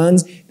real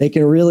guns. They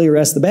can really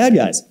arrest the bad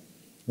guys.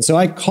 And so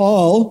I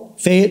call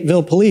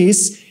Fayetteville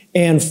police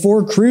and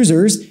 4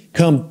 cruisers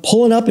come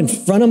pulling up in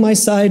front of my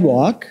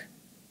sidewalk.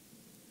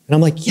 And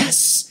I'm like,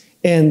 yes.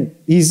 And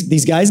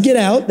these guys get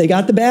out. They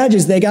got the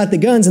badges. They got the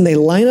guns. And they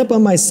line up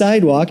on my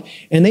sidewalk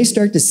and they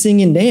start to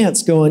sing and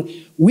dance going,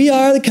 "We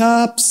are the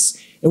cops.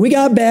 And we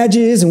got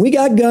badges, and we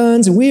got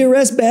guns, and we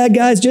arrest bad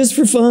guys just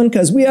for fun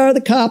because we are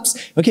the cops."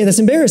 Okay, that's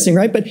embarrassing,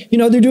 right? But,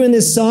 they're doing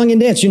this song and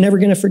dance. You're never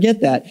going to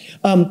forget that.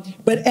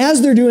 But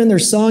as they're doing their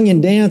song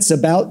and dance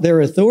about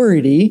their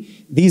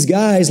authority, these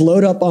guys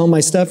load up all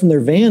my stuff in their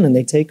van, and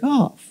they take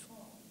off.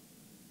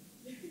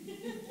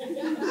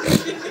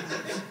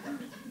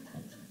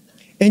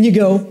 And you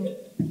go,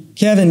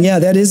 "Kevin, yeah,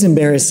 that is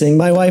embarrassing."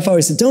 My wife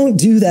always said, "Don't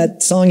do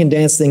that song and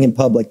dance thing in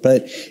public."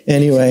 But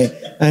anyway,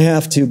 I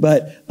have to.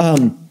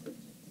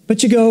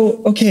 But you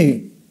go,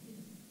 okay,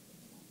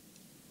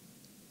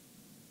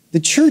 the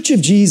Church of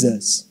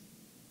Jesus,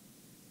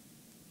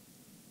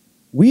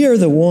 we are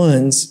the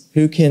ones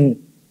who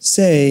can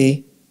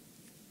say,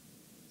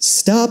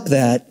 stop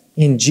that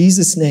in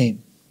Jesus'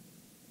 name.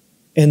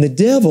 And the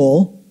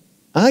devil,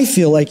 I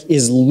feel like,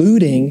 is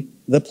looting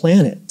the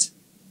planet.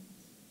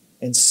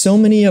 And so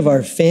many of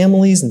our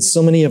families and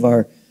so many of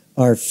our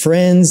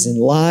friends and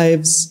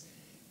lives.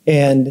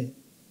 And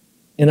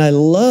I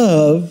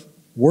love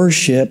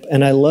worship,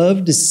 and I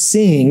love to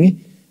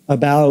sing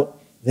about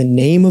the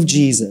name of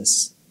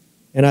Jesus.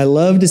 And I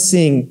love to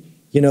sing,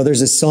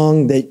 there's a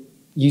song that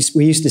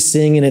we used to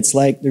sing, and it's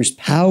like, there's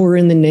power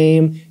in the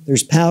name,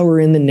 there's power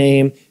in the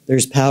name,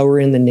 there's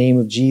power in the name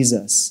of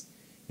Jesus.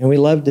 And we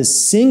love to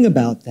sing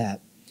about that.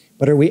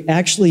 But are we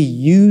actually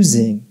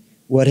using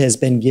what has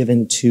been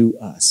given to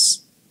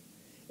us?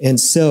 And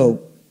so,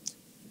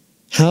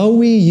 how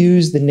we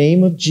use the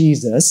name of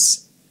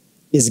Jesus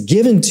is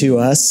given to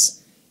us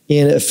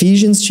in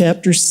Ephesians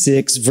chapter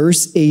 6,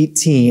 verse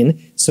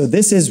 18. So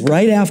this is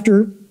right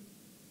after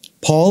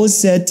Paul has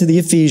said to the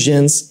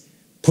Ephesians,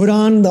 put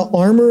on the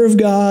armor of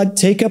God,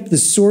 take up the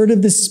sword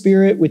of the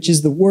Spirit, which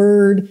is the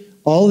word,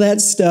 all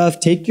that stuff,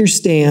 take your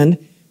stand.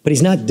 But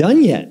he's not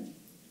done yet.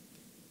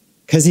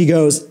 Because he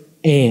goes,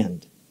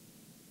 and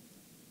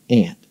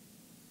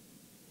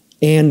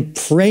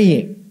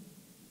praying.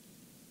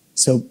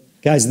 So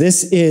guys,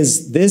 this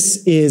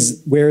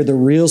is where the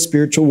real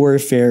spiritual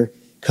warfare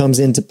comes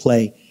into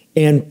play.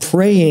 And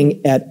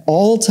praying at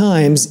all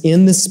times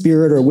in the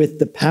Spirit, or with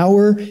the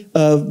power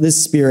of the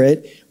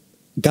Spirit,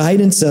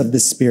 guidance of the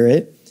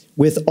Spirit,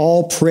 with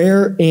all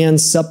prayer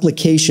and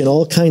supplication,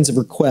 all kinds of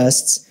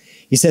requests.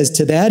 He says,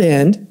 to that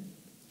end,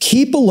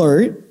 keep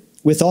alert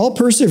with all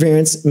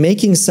perseverance,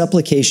 making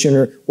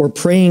supplication or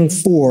praying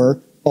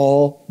for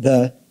all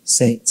the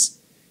saints.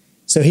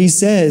 So he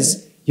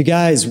says, you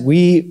guys,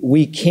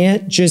 we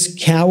can't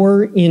just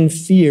cower in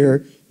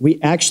fear. We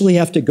actually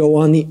have to go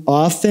on the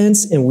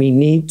offense, and we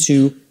need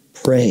to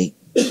pray.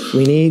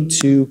 We need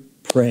to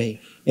pray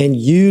and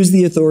use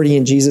the authority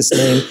in Jesus'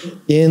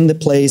 name in the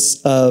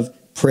place of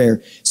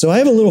prayer. So I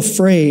have a little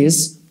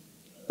phrase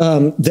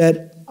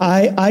that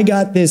I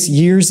got this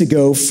years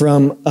ago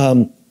from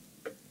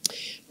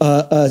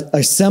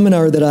a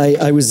seminar that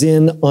I was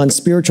in on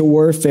spiritual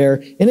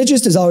warfare, and it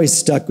just has always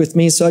stuck with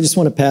me, so I just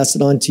want to pass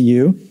it on to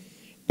you.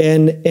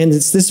 And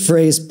it's this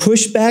phrase,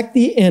 push back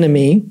the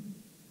enemy,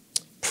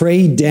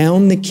 pray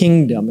down the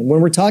kingdom. And when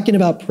we're talking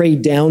about pray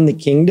down the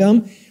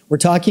kingdom, we're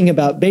talking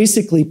about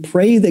basically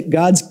pray that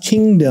God's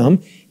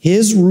kingdom,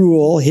 his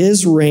rule,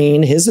 his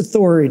reign, his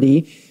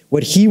authority,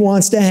 what he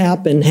wants to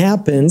happen,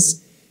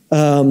 happens.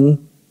 So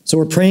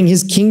we're praying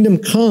his kingdom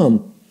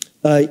come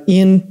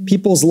in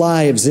people's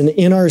lives and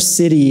in our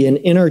city and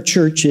in our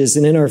churches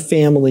and in our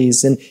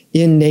families and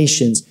in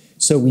nations.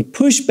 So we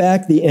push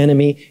back the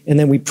enemy and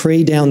then we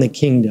pray down the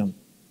kingdom.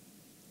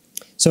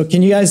 So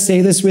can you guys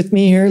say this with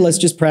me here? Let's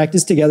just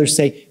practice together.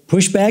 Say,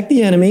 push back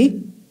the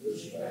enemy,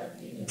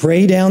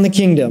 pray down the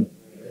kingdom.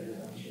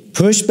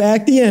 Push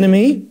back the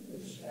enemy,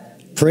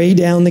 pray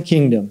down the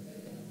kingdom.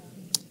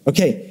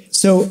 Okay,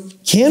 so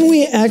can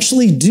we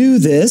actually do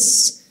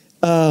this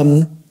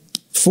for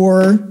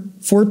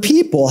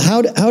people?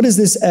 How does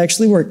this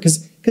actually work?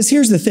 Because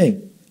here's the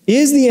thing.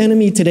 Is the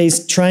enemy today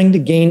trying to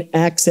gain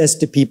access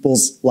to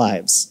people's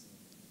lives?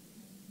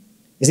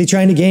 Is he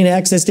trying to gain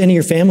access to any of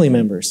your family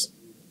members?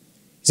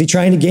 Is he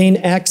trying to gain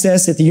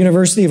access at the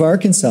University of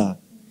Arkansas?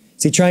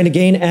 Is he trying to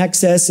gain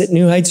access at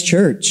New Heights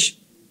Church?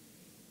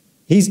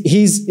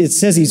 It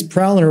says he's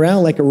prowling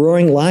around like a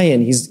roaring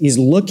lion. He's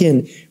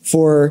looking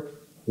for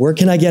where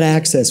can I get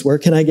access? Where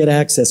can I get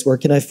access? Where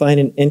can I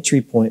find an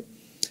entry point?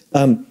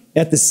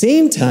 At the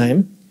same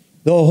time,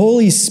 the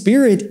Holy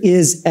Spirit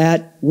is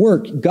at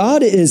work.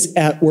 God is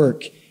at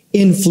work,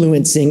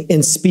 influencing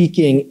and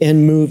speaking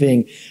and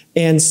moving.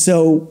 And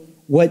so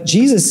what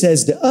Jesus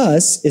says to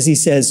us is he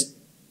says,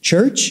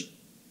 church,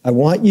 I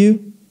want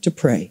you to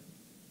pray.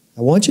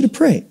 I want you to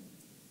pray.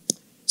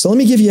 So let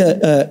me give you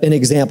an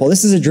example.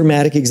 This is a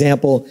dramatic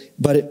example,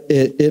 but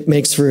it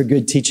makes for a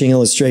good teaching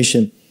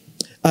illustration.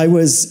 I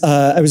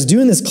was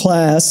doing this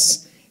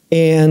class,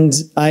 and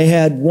I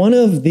had one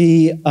of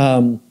the,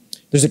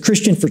 there's a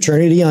Christian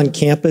fraternity on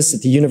campus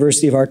at the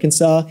University of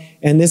Arkansas,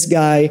 and this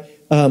guy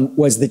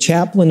was the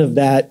chaplain of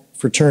that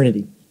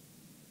fraternity.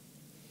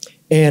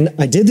 And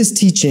I did this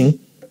teaching,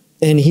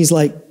 and he's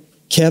like,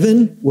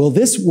 Kevin, will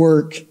this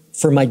work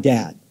for my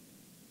dad?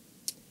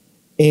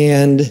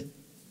 And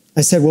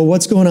I said, well,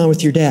 what's going on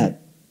with your dad?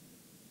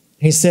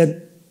 He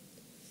said,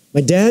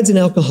 my dad's an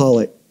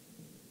alcoholic,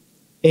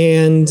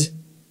 and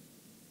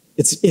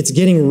it's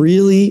getting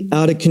really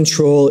out of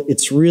control.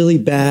 It's really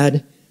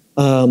bad.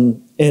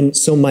 And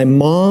so my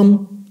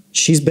mom,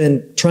 she's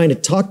been trying to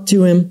talk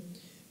to him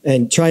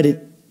and try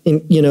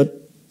to,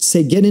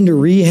 say, get into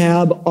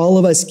rehab. All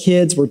of us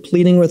kids were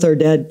pleading with our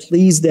dad,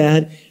 please,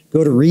 Dad,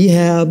 go to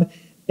rehab.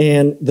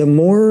 And the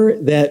more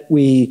that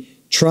we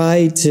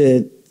try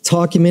to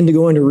talk him into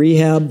going to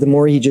rehab, the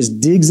more he just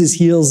digs his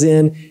heels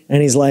in,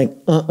 and he's like,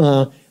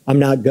 I'm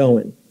not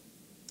going.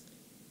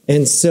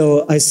 And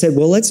so I said,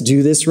 well, let's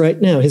do this right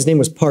now. His name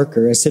was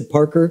Parker. I said,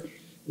 Parker,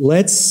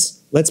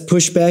 let's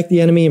push back the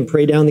enemy and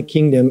pray down the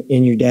kingdom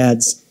in your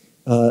dad's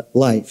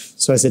life.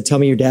 So I said, tell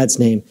me your dad's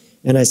name.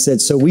 And I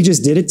said, so we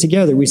just did it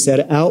together. We said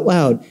it out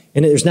loud.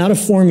 And there's not a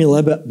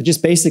formula, but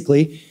just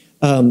basically,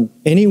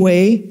 any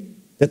way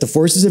that the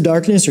forces of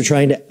darkness are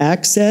trying to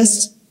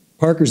access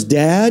Parker's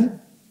dad,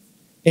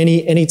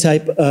 any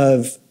type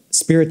of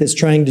spirit that's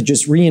trying to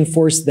just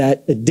reinforce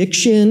that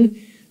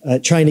addiction,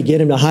 trying to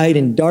get him to hide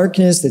in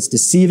darkness, that's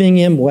deceiving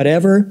him,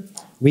 whatever,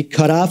 we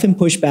cut off and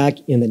push back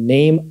in the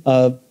name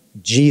of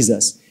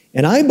Jesus.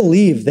 And I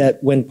believe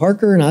that when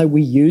Parker and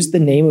we used the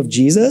name of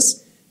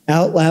Jesus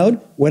out loud,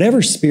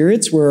 whatever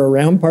spirits were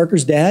around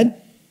Parker's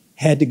dad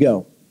had to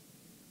go.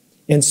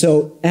 And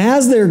so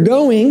as they're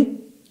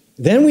going,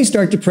 then we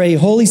start to pray,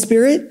 Holy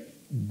Spirit,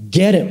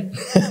 get him.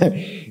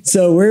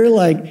 So we're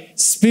like,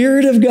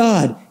 Spirit of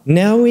God,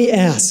 now we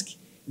ask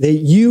that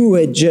you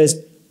would just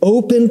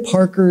open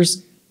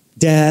Parker's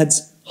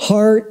dad's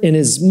heart and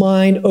his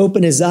mind,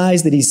 open his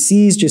eyes, that he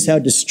sees just how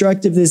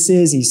destructive this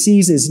is. He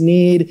sees his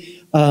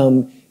need,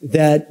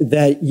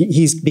 that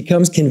he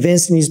becomes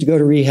convinced he needs to go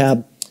to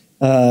rehab,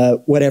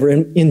 whatever.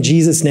 In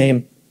Jesus'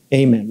 name,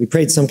 amen. We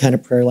prayed some kind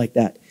of prayer like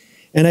that.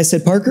 And I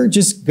said, Parker,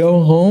 just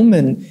go home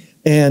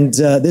and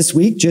this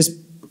week, just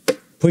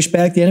push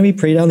back the enemy,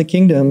 pray down the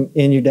kingdom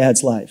in your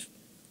dad's life.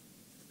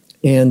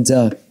 And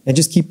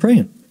just keep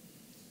praying.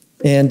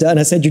 And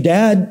I said, your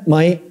dad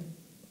might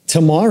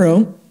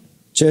tomorrow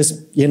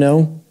just,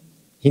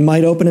 he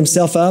might open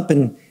himself up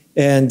and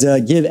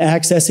give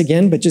access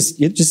again, but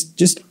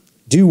just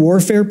do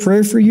warfare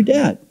prayer for your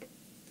dad.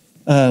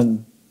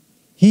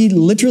 He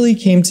literally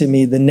came to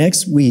me the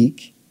next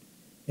week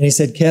and he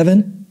said,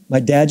 Kevin, my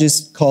dad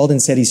just called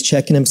and said he's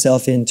checking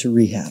himself into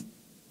rehab.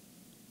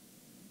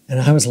 And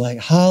I was like,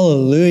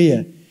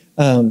 hallelujah.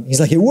 He's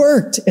like, it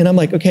worked. And I'm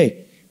like,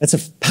 okay, that's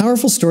a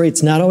powerful story.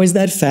 It's not always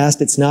that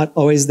fast. It's not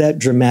always that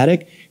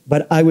dramatic.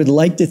 But I would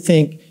like to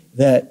think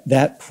that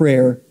that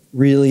prayer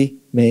really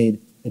made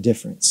a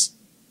difference.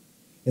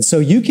 And so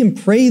you can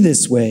pray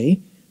this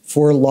way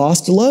for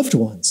lost loved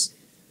ones.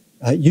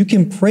 You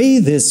can pray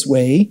this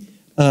way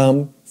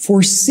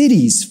for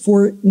cities,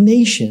 for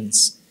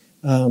nations,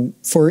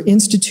 for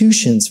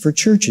institutions, for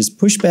churches.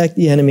 Push back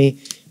the enemy,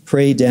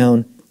 pray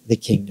down the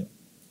kingdom.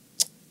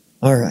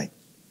 All right.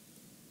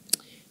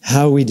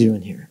 How are we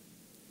doing here?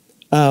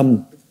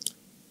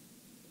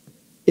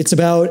 It's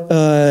about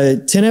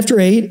 10 after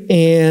 8,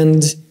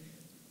 and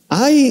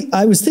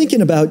I was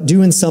thinking about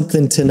doing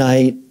something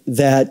tonight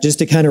that, just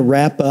to kind of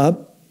wrap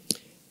up,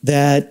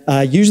 that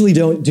I usually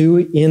don't do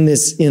in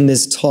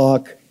this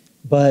talk,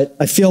 but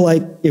I feel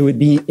like it would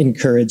be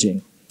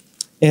encouraging.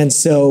 And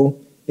so,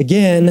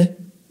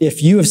 again,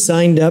 if you have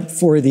signed up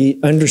for the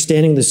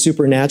Understanding the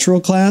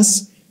Supernatural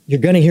class, you're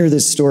going to hear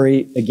this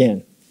story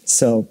again.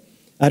 So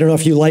I don't know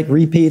if you like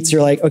repeats.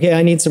 You're like, okay,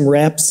 I need some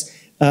reps.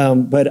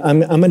 But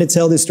I'm going to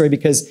tell this story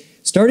because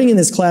starting in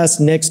this class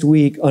next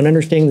week on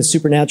Understanding the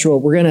Supernatural,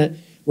 we're going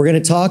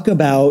to talk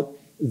about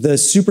the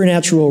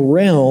supernatural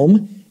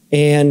realm.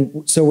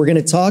 And so we're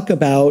going to talk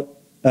about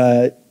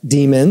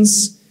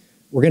demons.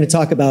 We're going to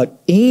talk about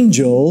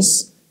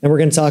angels, and we're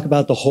going to talk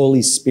about the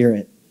Holy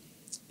Spirit.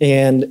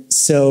 And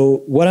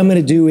so what I'm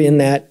going to do in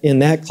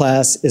that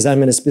class is I'm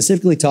going to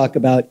specifically talk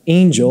about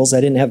angels. I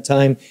didn't have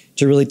time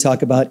to really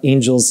talk about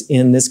angels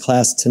in this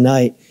class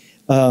tonight.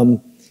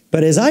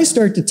 But as I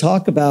start to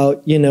talk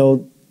about,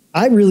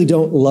 I really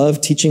don't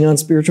love teaching on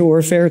spiritual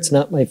warfare. It's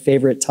not my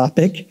favorite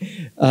topic.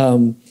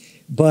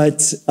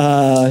 But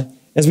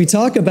as we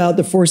talk about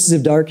the forces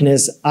of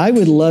darkness, I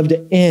would love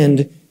to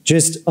end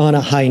just on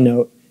a high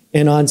note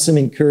and on some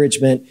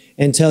encouragement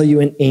and tell you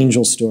an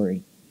angel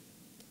story,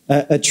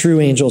 a true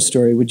angel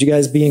story. Would you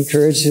guys be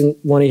encouraged and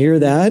want to hear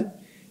that?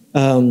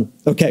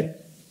 Okay,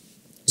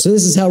 so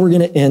this is how we're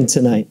going to end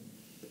tonight.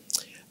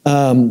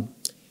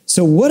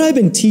 So what I've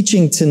been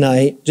teaching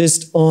tonight,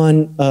 just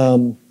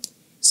on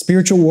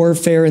spiritual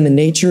warfare and the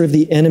nature of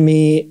the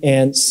enemy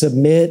and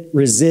submit,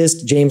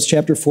 resist, James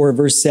chapter 4,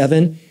 verse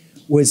 7,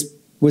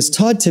 was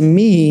taught to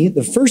me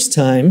the first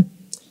time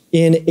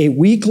in a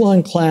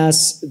week-long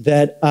class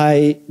that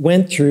I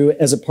went through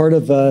as a part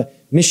of a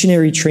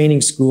missionary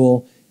training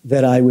school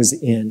that I was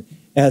in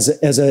as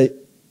a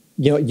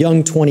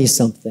young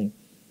 20-something.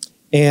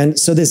 And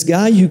so this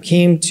guy who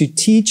came to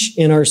teach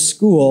in our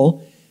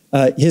school,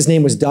 his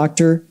name was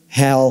Dr.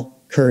 Hal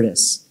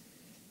Curtis.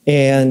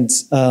 And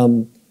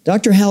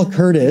Dr. Hal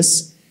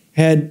Curtis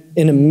had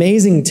an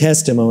amazing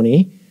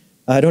testimony.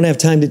 I don't have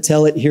time to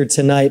tell it here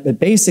tonight, but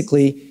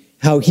basically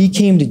how he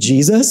came to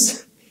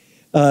Jesus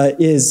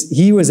is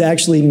he was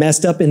actually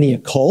messed up in the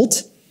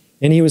occult,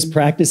 and he was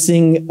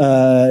practicing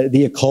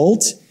the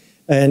occult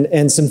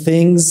and some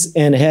things,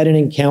 and had an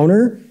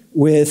encounter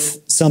with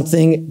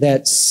something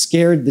that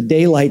scared the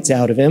daylights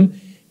out of him.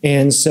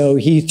 And so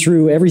he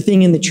threw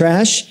everything in the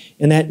trash,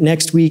 and that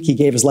next week he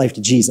gave his life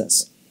to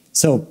Jesus.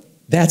 So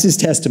that's his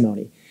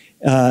testimony.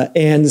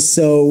 And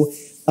so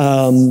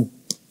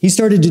he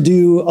started to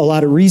do a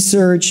lot of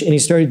research, and he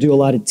started to do a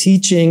lot of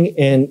teaching,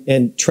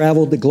 and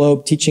traveled the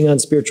globe teaching on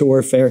spiritual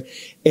warfare.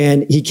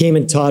 And he came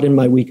and taught in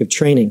my week of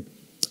training.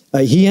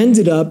 He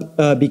ended up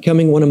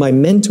becoming one of my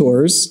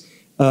mentors.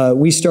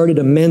 We started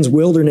a men's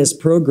wilderness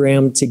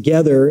program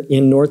together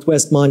in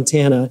Northwest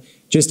Montana,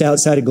 just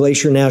outside of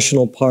Glacier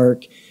National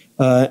Park.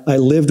 I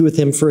lived with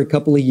him for a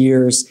couple of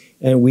years,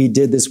 and we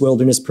did this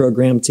wilderness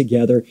program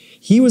together.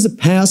 He was a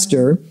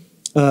pastor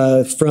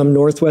from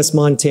Northwest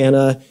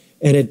Montana,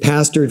 and had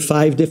pastored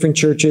 5 different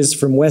churches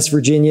from West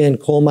Virginia and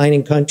coal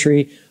mining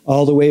country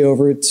all the way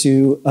over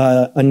to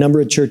a number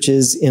of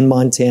churches in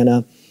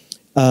Montana.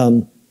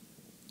 And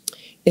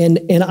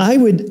I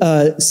would,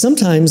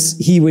 sometimes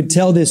he would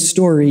tell this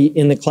story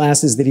in the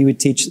classes that he would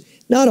teach.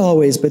 Not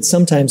always, but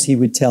sometimes he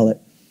would tell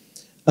it.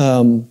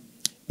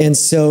 And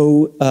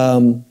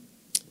so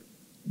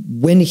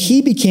when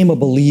he became a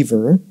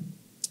believer,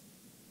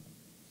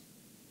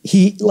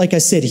 like I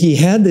said, he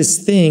had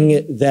this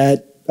thing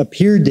that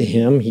appeared to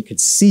him. He could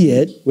see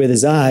it with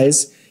his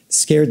eyes,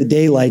 scared the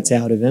daylights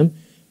out of him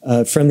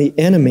from the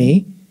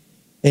enemy.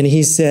 And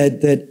he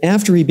said that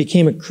after he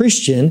became a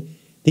Christian,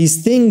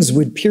 these things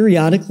would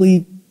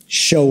periodically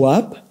show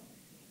up,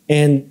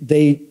 and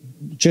they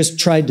just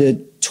tried to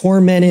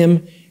torment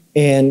him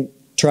and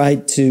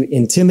tried to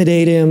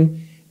intimidate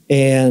him.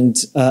 And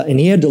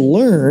he had to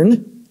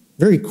learn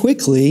very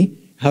quickly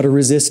how to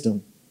resist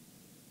them.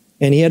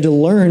 And he had to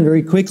learn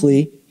very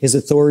quickly his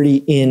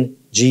authority in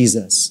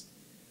Jesus.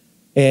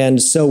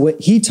 And so what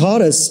he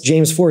taught us,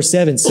 James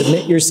 4:7,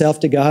 submit yourself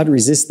to God,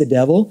 resist the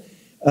devil.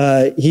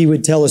 He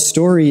would tell a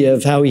story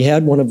of how he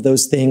had one of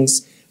those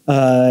things,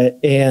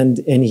 and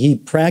he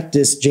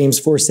practiced James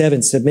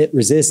 4:7, submit,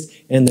 resist,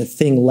 and the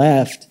thing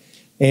left.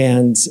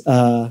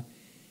 But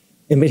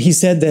he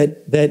said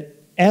that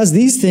as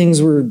these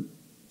things were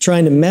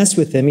trying to mess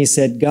with him, he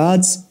said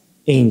God's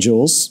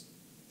angels,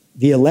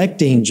 the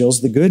elect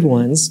angels, the good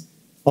ones,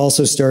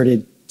 also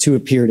started to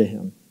appear to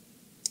him.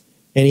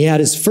 And he had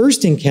his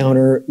first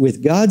encounter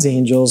with God's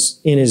angels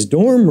in his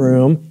dorm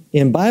room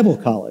in Bible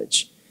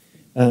college.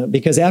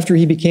 Because after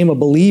he became a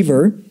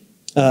believer,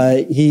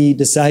 he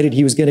decided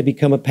he was going to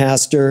become a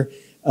pastor,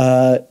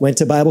 went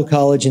to Bible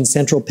college in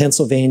central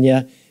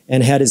Pennsylvania,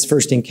 and had his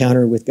first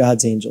encounter with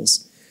God's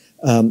angels.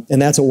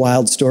 And that's a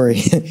wild story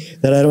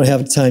that I don't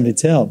have time to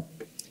tell.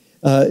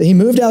 He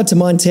moved out to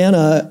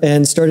Montana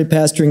and started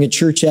pastoring a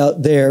church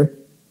out there.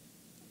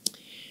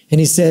 And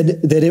he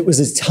said that it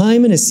was a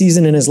time and a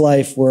season in his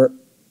life where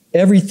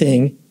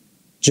everything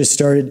just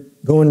started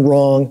going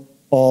wrong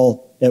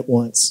all at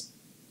once.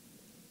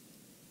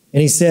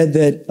 And he said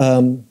that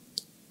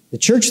the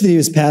church that he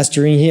was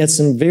pastoring, he had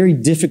some very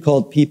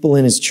difficult people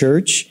in his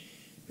church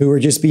who were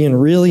just being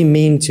really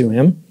mean to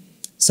him.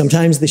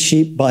 Sometimes the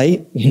sheep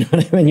bite,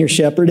 when you're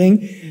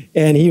shepherding,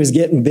 and he was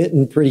getting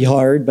bitten pretty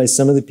hard by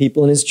some of the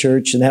people in his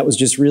church, and that was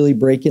just really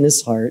breaking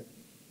his heart.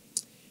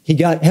 He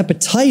got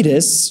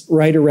hepatitis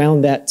right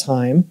around that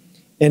time,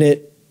 and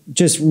it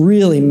just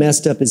really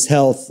messed up his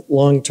health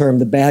long-term,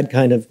 the bad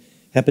kind of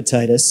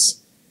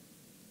hepatitis.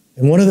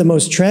 And one of the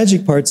most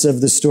tragic parts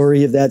of the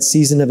story of that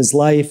season of his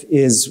life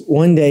is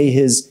one day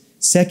his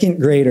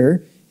second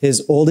grader,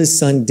 his oldest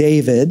son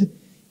David,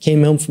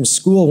 came home from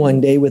school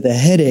one day with a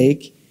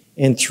headache,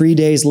 and 3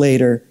 days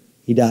later,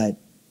 he died.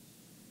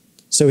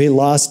 So he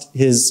lost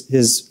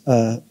his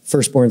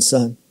firstborn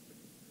son.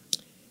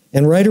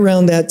 And right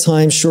around that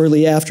time,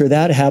 shortly after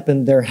that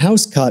happened, their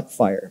house caught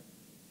fire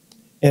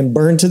and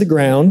burned to the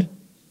ground,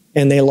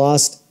 and they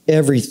lost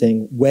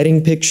everything.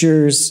 Wedding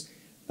pictures,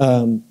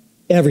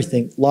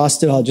 everything.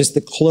 Lost it all. Just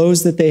the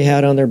clothes that they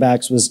had on their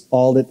backs was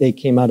all that they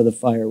came out of the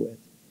fire with.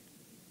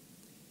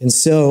 And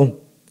so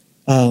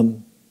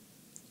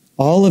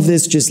all of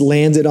this just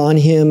landed on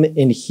him,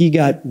 and he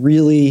got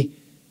really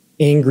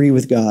angry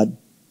with God.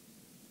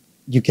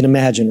 You can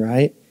imagine,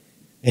 right?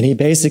 And he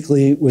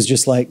basically was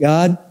just like,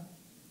 God,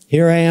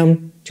 here I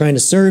am trying to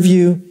serve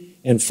you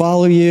and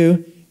follow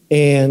you,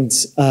 and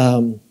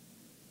I'm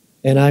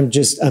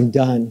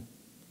done.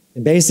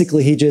 And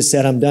basically he just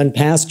said, I'm done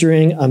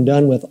pastoring, I'm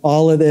done with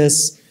all of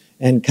this,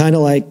 and kind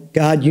of like,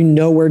 God, you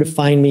know where to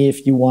find me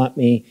if you want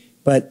me,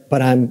 but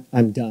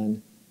I'm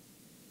done.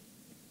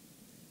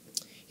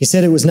 He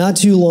said it was not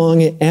too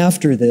long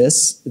after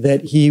this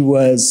that he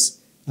was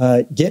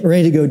getting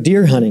ready to go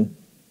deer hunting.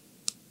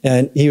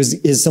 And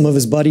some of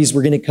his buddies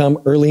were going to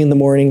come early in the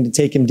morning to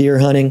take him deer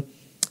hunting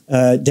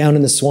down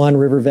in the Swan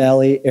River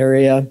Valley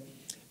area.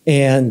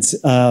 And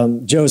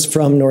Joe's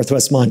from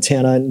Northwest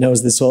Montana and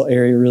knows this whole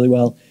area really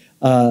well.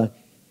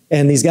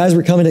 And these guys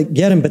were coming to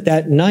get him, but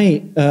that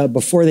night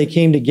before they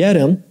came to get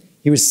him,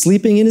 he was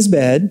sleeping in his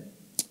bed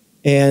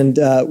and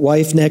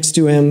wife next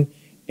to him,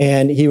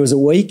 and he was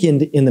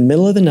awakened in the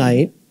middle of the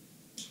night.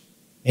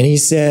 And he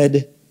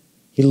said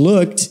he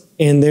looked,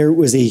 and there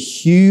was a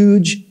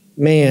huge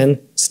man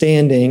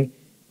standing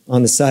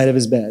on the side of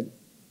his bed.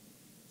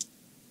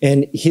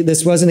 And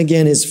this wasn't,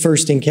 again, his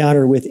first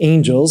encounter with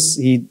angels.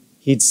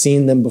 He'd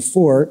seen them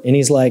before, and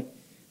he's like,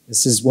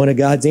 this is one of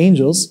God's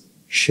angels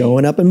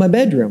showing up in my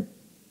bedroom.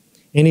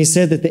 And he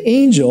said that the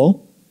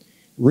angel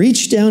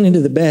reached down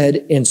into the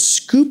bed and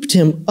scooped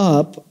him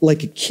up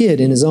like a kid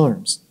in his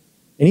arms.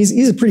 And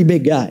he's a pretty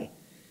big guy.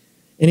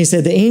 And he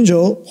said the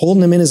angel,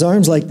 holding him in his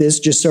arms like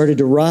this, just started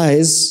to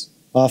rise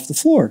off the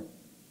floor.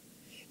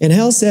 And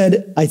Hal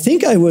said, I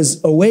think I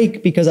was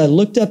awake because I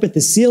looked up at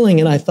the ceiling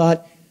and I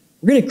thought,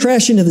 we're going to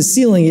crash into the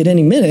ceiling at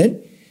any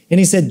minute. And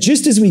he said,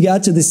 just as we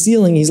got to the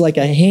ceiling, he's like,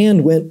 a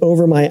hand went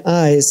over my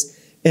eyes,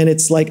 and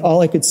it's like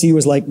all I could see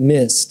was like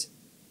mist.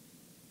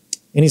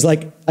 And he's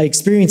like, I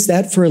experienced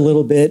that for a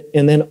little bit,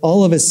 and then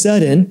all of a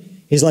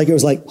sudden, he's like, it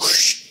was like,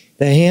 whoosh,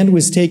 the hand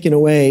was taken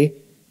away.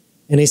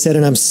 And he said,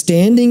 and I'm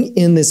standing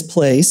in this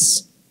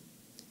place,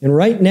 and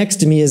right next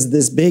to me is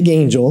this big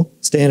angel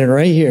standing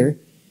right here.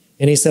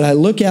 And he said, I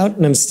look out,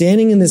 and I'm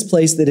standing in this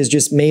place that is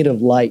just made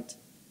of light.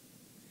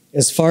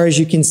 As far as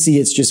you can see,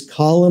 it's just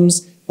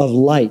columns of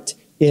light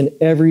in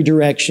every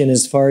direction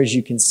as far as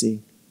you can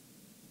see.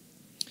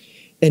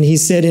 And he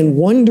said in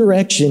one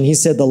direction, he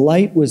said the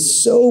light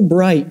was so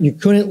bright you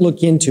couldn't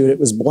look into it. It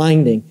was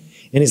blinding.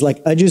 And he's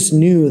like, I just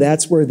knew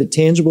that's where the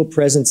tangible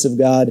presence of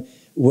God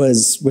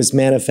was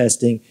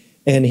manifesting.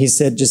 And he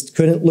said, just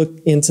couldn't look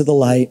into the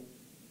light.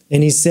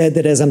 And he said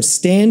that as I'm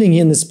standing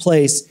in this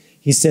place,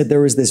 he said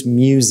there was this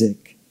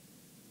music.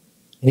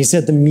 And he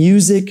said the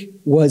music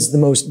was the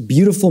most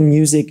beautiful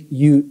music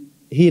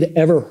he had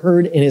ever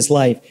heard in his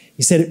life.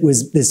 He said it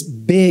was this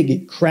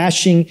big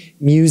crashing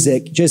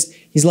music.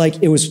 He's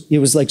like, it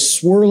was like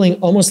swirling,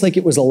 almost like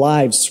it was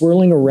alive,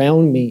 swirling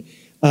around me,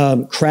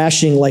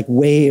 crashing like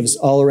waves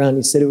all around.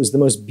 He said it was the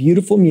most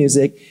beautiful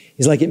music.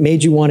 He's like, it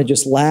made you want to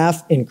just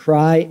laugh and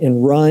cry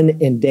and run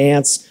and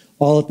dance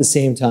all at the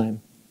same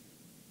time.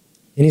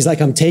 And he's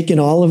like, I'm taking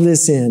all of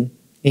this in.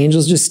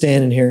 Angel's just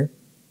standing here.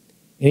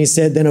 And he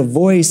said, then a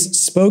voice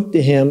spoke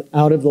to him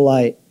out of the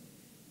light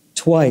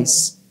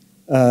twice.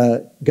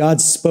 God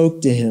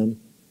spoke to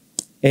him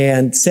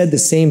and said the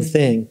same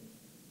thing.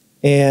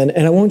 And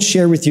I won't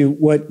share with you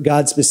what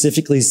God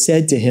specifically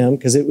said to him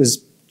because it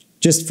was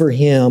just for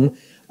him.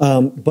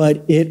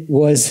 But it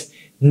was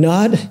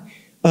not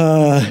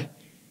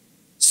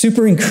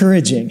super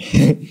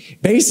encouraging.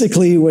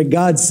 Basically, what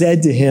God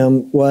said to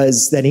him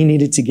was that he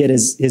needed to get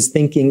his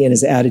thinking and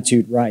his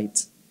attitude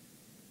right.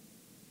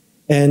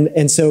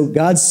 And so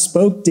God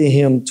spoke to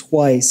him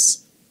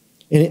twice.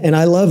 And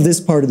I love this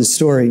part of the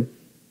story.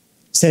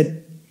 He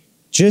said,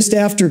 just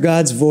after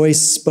God's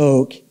voice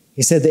spoke,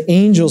 he said, the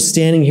angel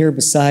standing here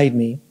beside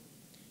me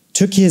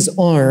took his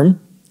arm,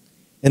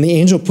 and the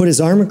angel put his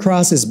arm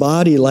across his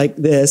body like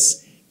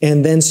this,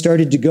 and then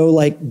started to go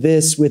like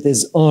this with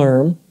his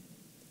arm,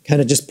 kind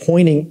of just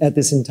pointing at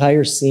this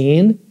entire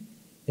scene.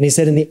 And he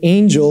said, and the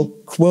angel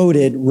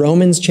quoted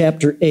Romans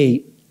chapter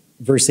 8,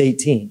 verse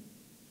 18.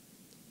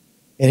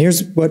 And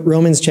here's what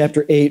Romans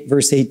chapter 8,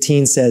 verse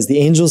 18 says. The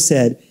angel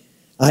said,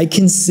 I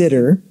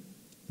consider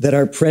that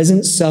our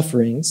present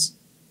sufferings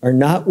are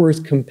not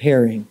worth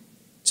comparing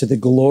to the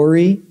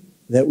glory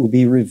that will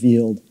be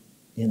revealed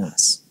in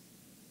us.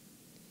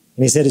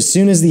 And he said, as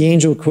soon as the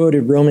angel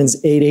quoted Romans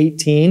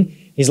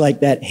 8:18, he's like,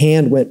 that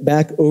hand went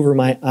back over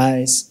my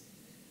eyes.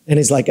 And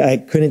he's like, I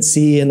couldn't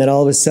see. And then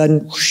all of a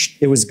sudden, whoosh,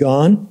 it was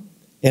gone.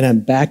 And I'm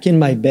back in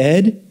my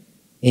bed.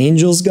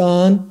 Angel's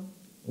gone.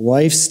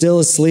 Wife's still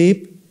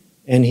asleep.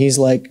 And he's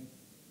like,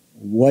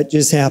 what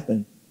just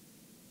happened?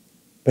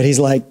 But he's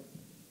like,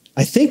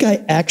 I think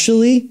I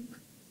actually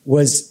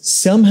was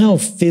somehow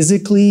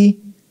physically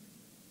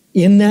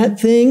in that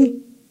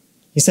thing.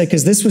 He said,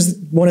 because this was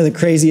one of the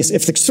craziest,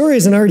 if the story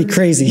isn't already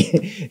crazy,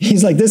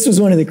 he's like, this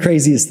was one of the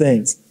craziest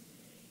things.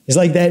 He's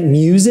like, that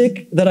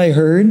music that I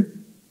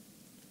heard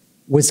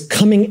was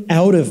coming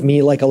out of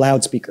me like a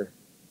loudspeaker,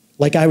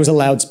 like I was a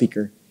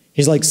loudspeaker.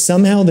 He's like,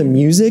 somehow the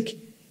music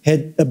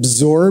had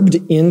absorbed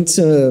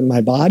into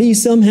my body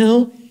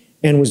somehow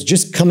and was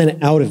just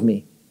coming out of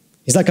me.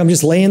 He's like, I'm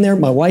just laying there.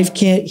 My wife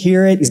can't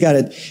hear it. He's got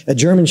a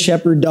German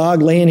Shepherd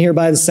dog laying here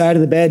by the side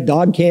of the bed.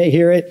 Dog can't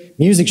hear it.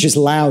 Music's just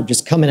loud,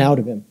 just coming out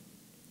of him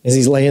as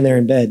he's laying there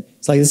in bed.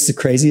 It's like, this is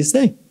the craziest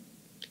thing.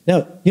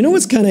 Now, you know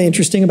what's kind of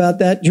interesting about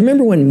that? Do you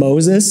remember when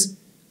Moses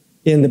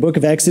in the book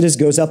of Exodus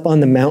goes up on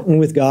the mountain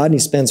with God and he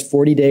spends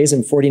 40 days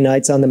and 40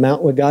 nights on the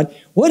mountain with God?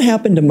 What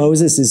happened to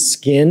Moses'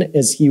 skin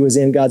as he was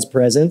in God's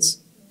presence?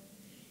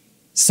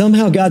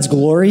 Somehow God's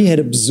glory had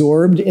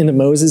absorbed into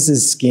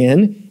Moses'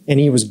 skin and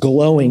he was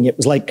glowing. It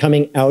was like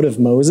coming out of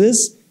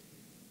Moses.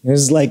 It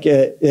was like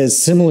a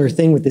similar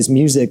thing with this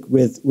music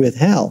with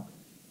Hal.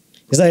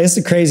 He's like, it's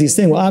the craziest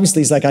thing. Well,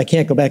 obviously, he's like, I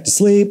can't go back to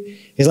sleep.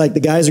 He's like, the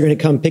guys are going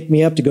to come pick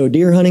me up to go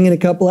deer hunting in a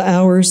couple of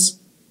hours.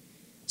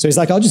 So he's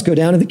like, I'll just go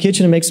down to the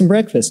kitchen and make some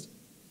breakfast.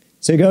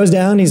 So he goes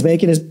down, he's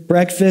making his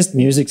breakfast.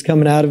 Music's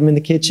coming out of him in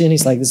the kitchen.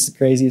 He's like, this is the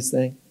craziest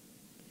thing.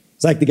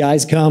 It's like the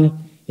guys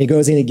come. He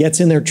goes in, he gets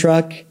in their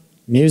truck.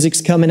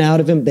 Music's coming out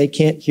of him. They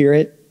can't hear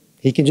it.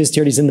 He can just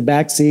hear it. He's in the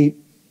back seat.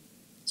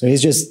 So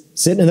he's just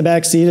sitting in the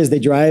back seat as they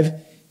drive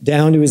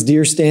down to his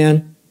deer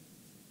stand.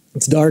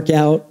 It's dark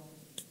out.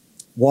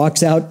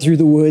 Walks out through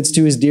the woods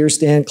to his deer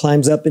stand,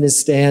 climbs up in his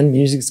stand.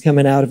 Music's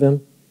coming out of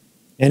him.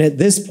 And at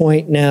this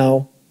point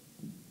now,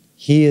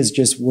 he is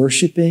just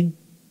worshiping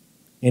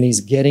and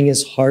he's getting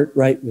his heart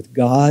right with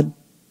God.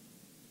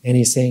 And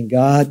he's saying,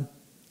 God,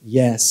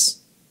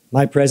 yes,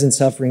 my present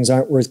sufferings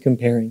aren't worth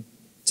comparing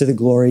to the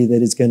glory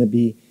that is going to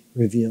be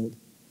revealed.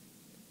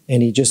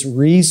 And he just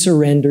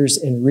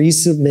resurrenders and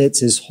resubmits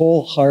his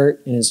whole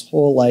heart and his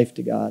whole life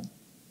to God.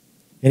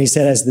 And he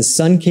said, as the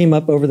sun came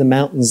up over the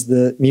mountains,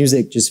 the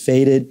music just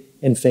faded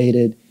and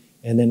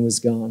then was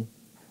gone.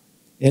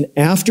 And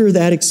after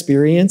that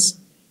experience,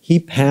 he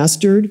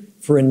pastored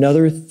for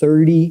another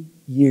 30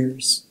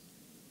 years.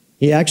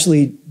 He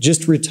actually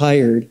just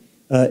retired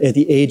at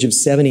the age of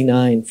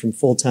 79 from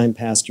full-time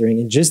pastoring.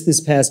 And just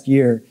this past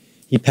year,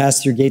 he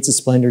passed through Gates of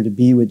Splendor to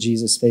be with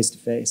Jesus face to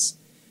face.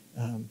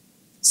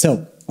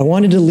 So I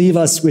wanted to leave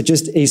us with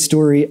just a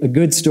story, a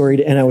good story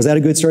to end. Was that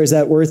a good story? Is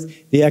that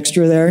worth the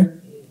extra there?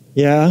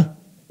 Yeah?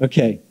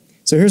 Okay.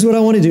 So here's what I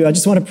want to do. I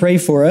just want to pray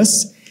for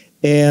us,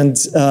 and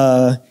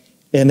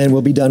then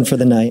we'll be done for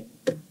the night.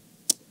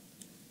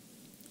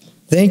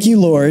 Thank you,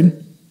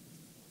 Lord,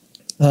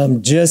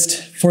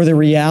 just for the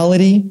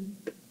reality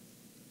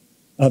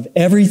of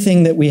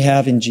everything that we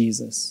have in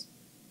Jesus.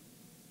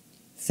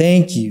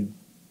 Thank you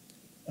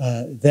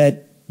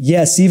that,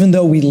 yes, even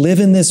though we live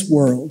in this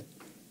world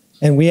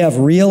and we have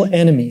real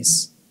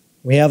enemies,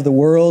 we have the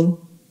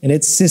world and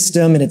its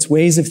system and its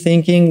ways of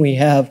thinking, we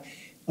have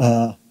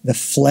the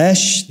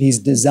flesh, these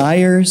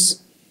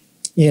desires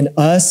in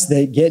us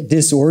that get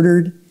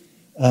disordered,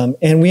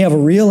 and we have a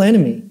real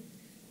enemy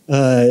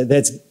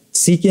that's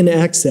seeking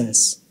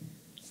access.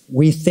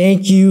 We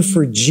thank you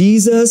for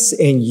Jesus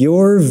and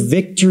your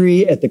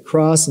victory at the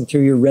cross and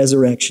through your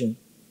resurrection.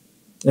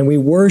 And we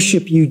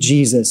worship you,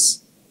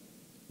 Jesus,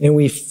 and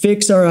we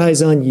fix our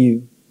eyes on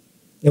you.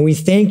 And we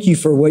thank you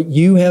for what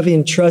you have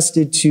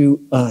entrusted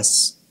to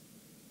us.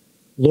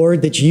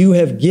 Lord, that you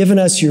have given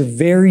us your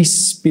very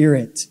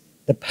Spirit,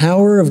 the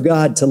power of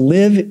God to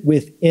live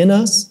within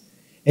us,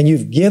 and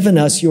you've given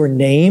us your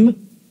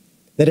name,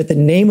 that at the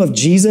name of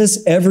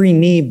Jesus, every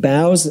knee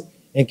bows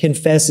and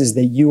confesses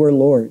that you are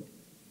Lord.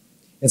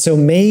 And so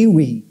may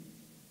we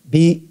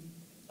be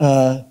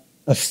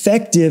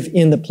effective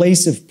in the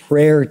place of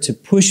prayer to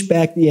push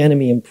back the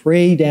enemy and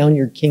pray down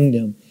your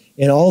kingdom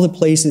in all the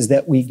places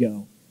that we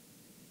go.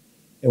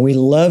 And we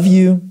love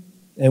you,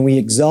 and we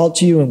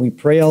exalt you, and we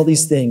pray all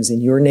these things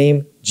in your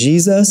name,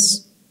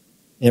 Jesus.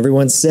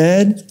 Everyone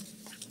said,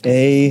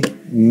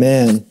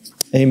 amen.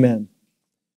 Amen.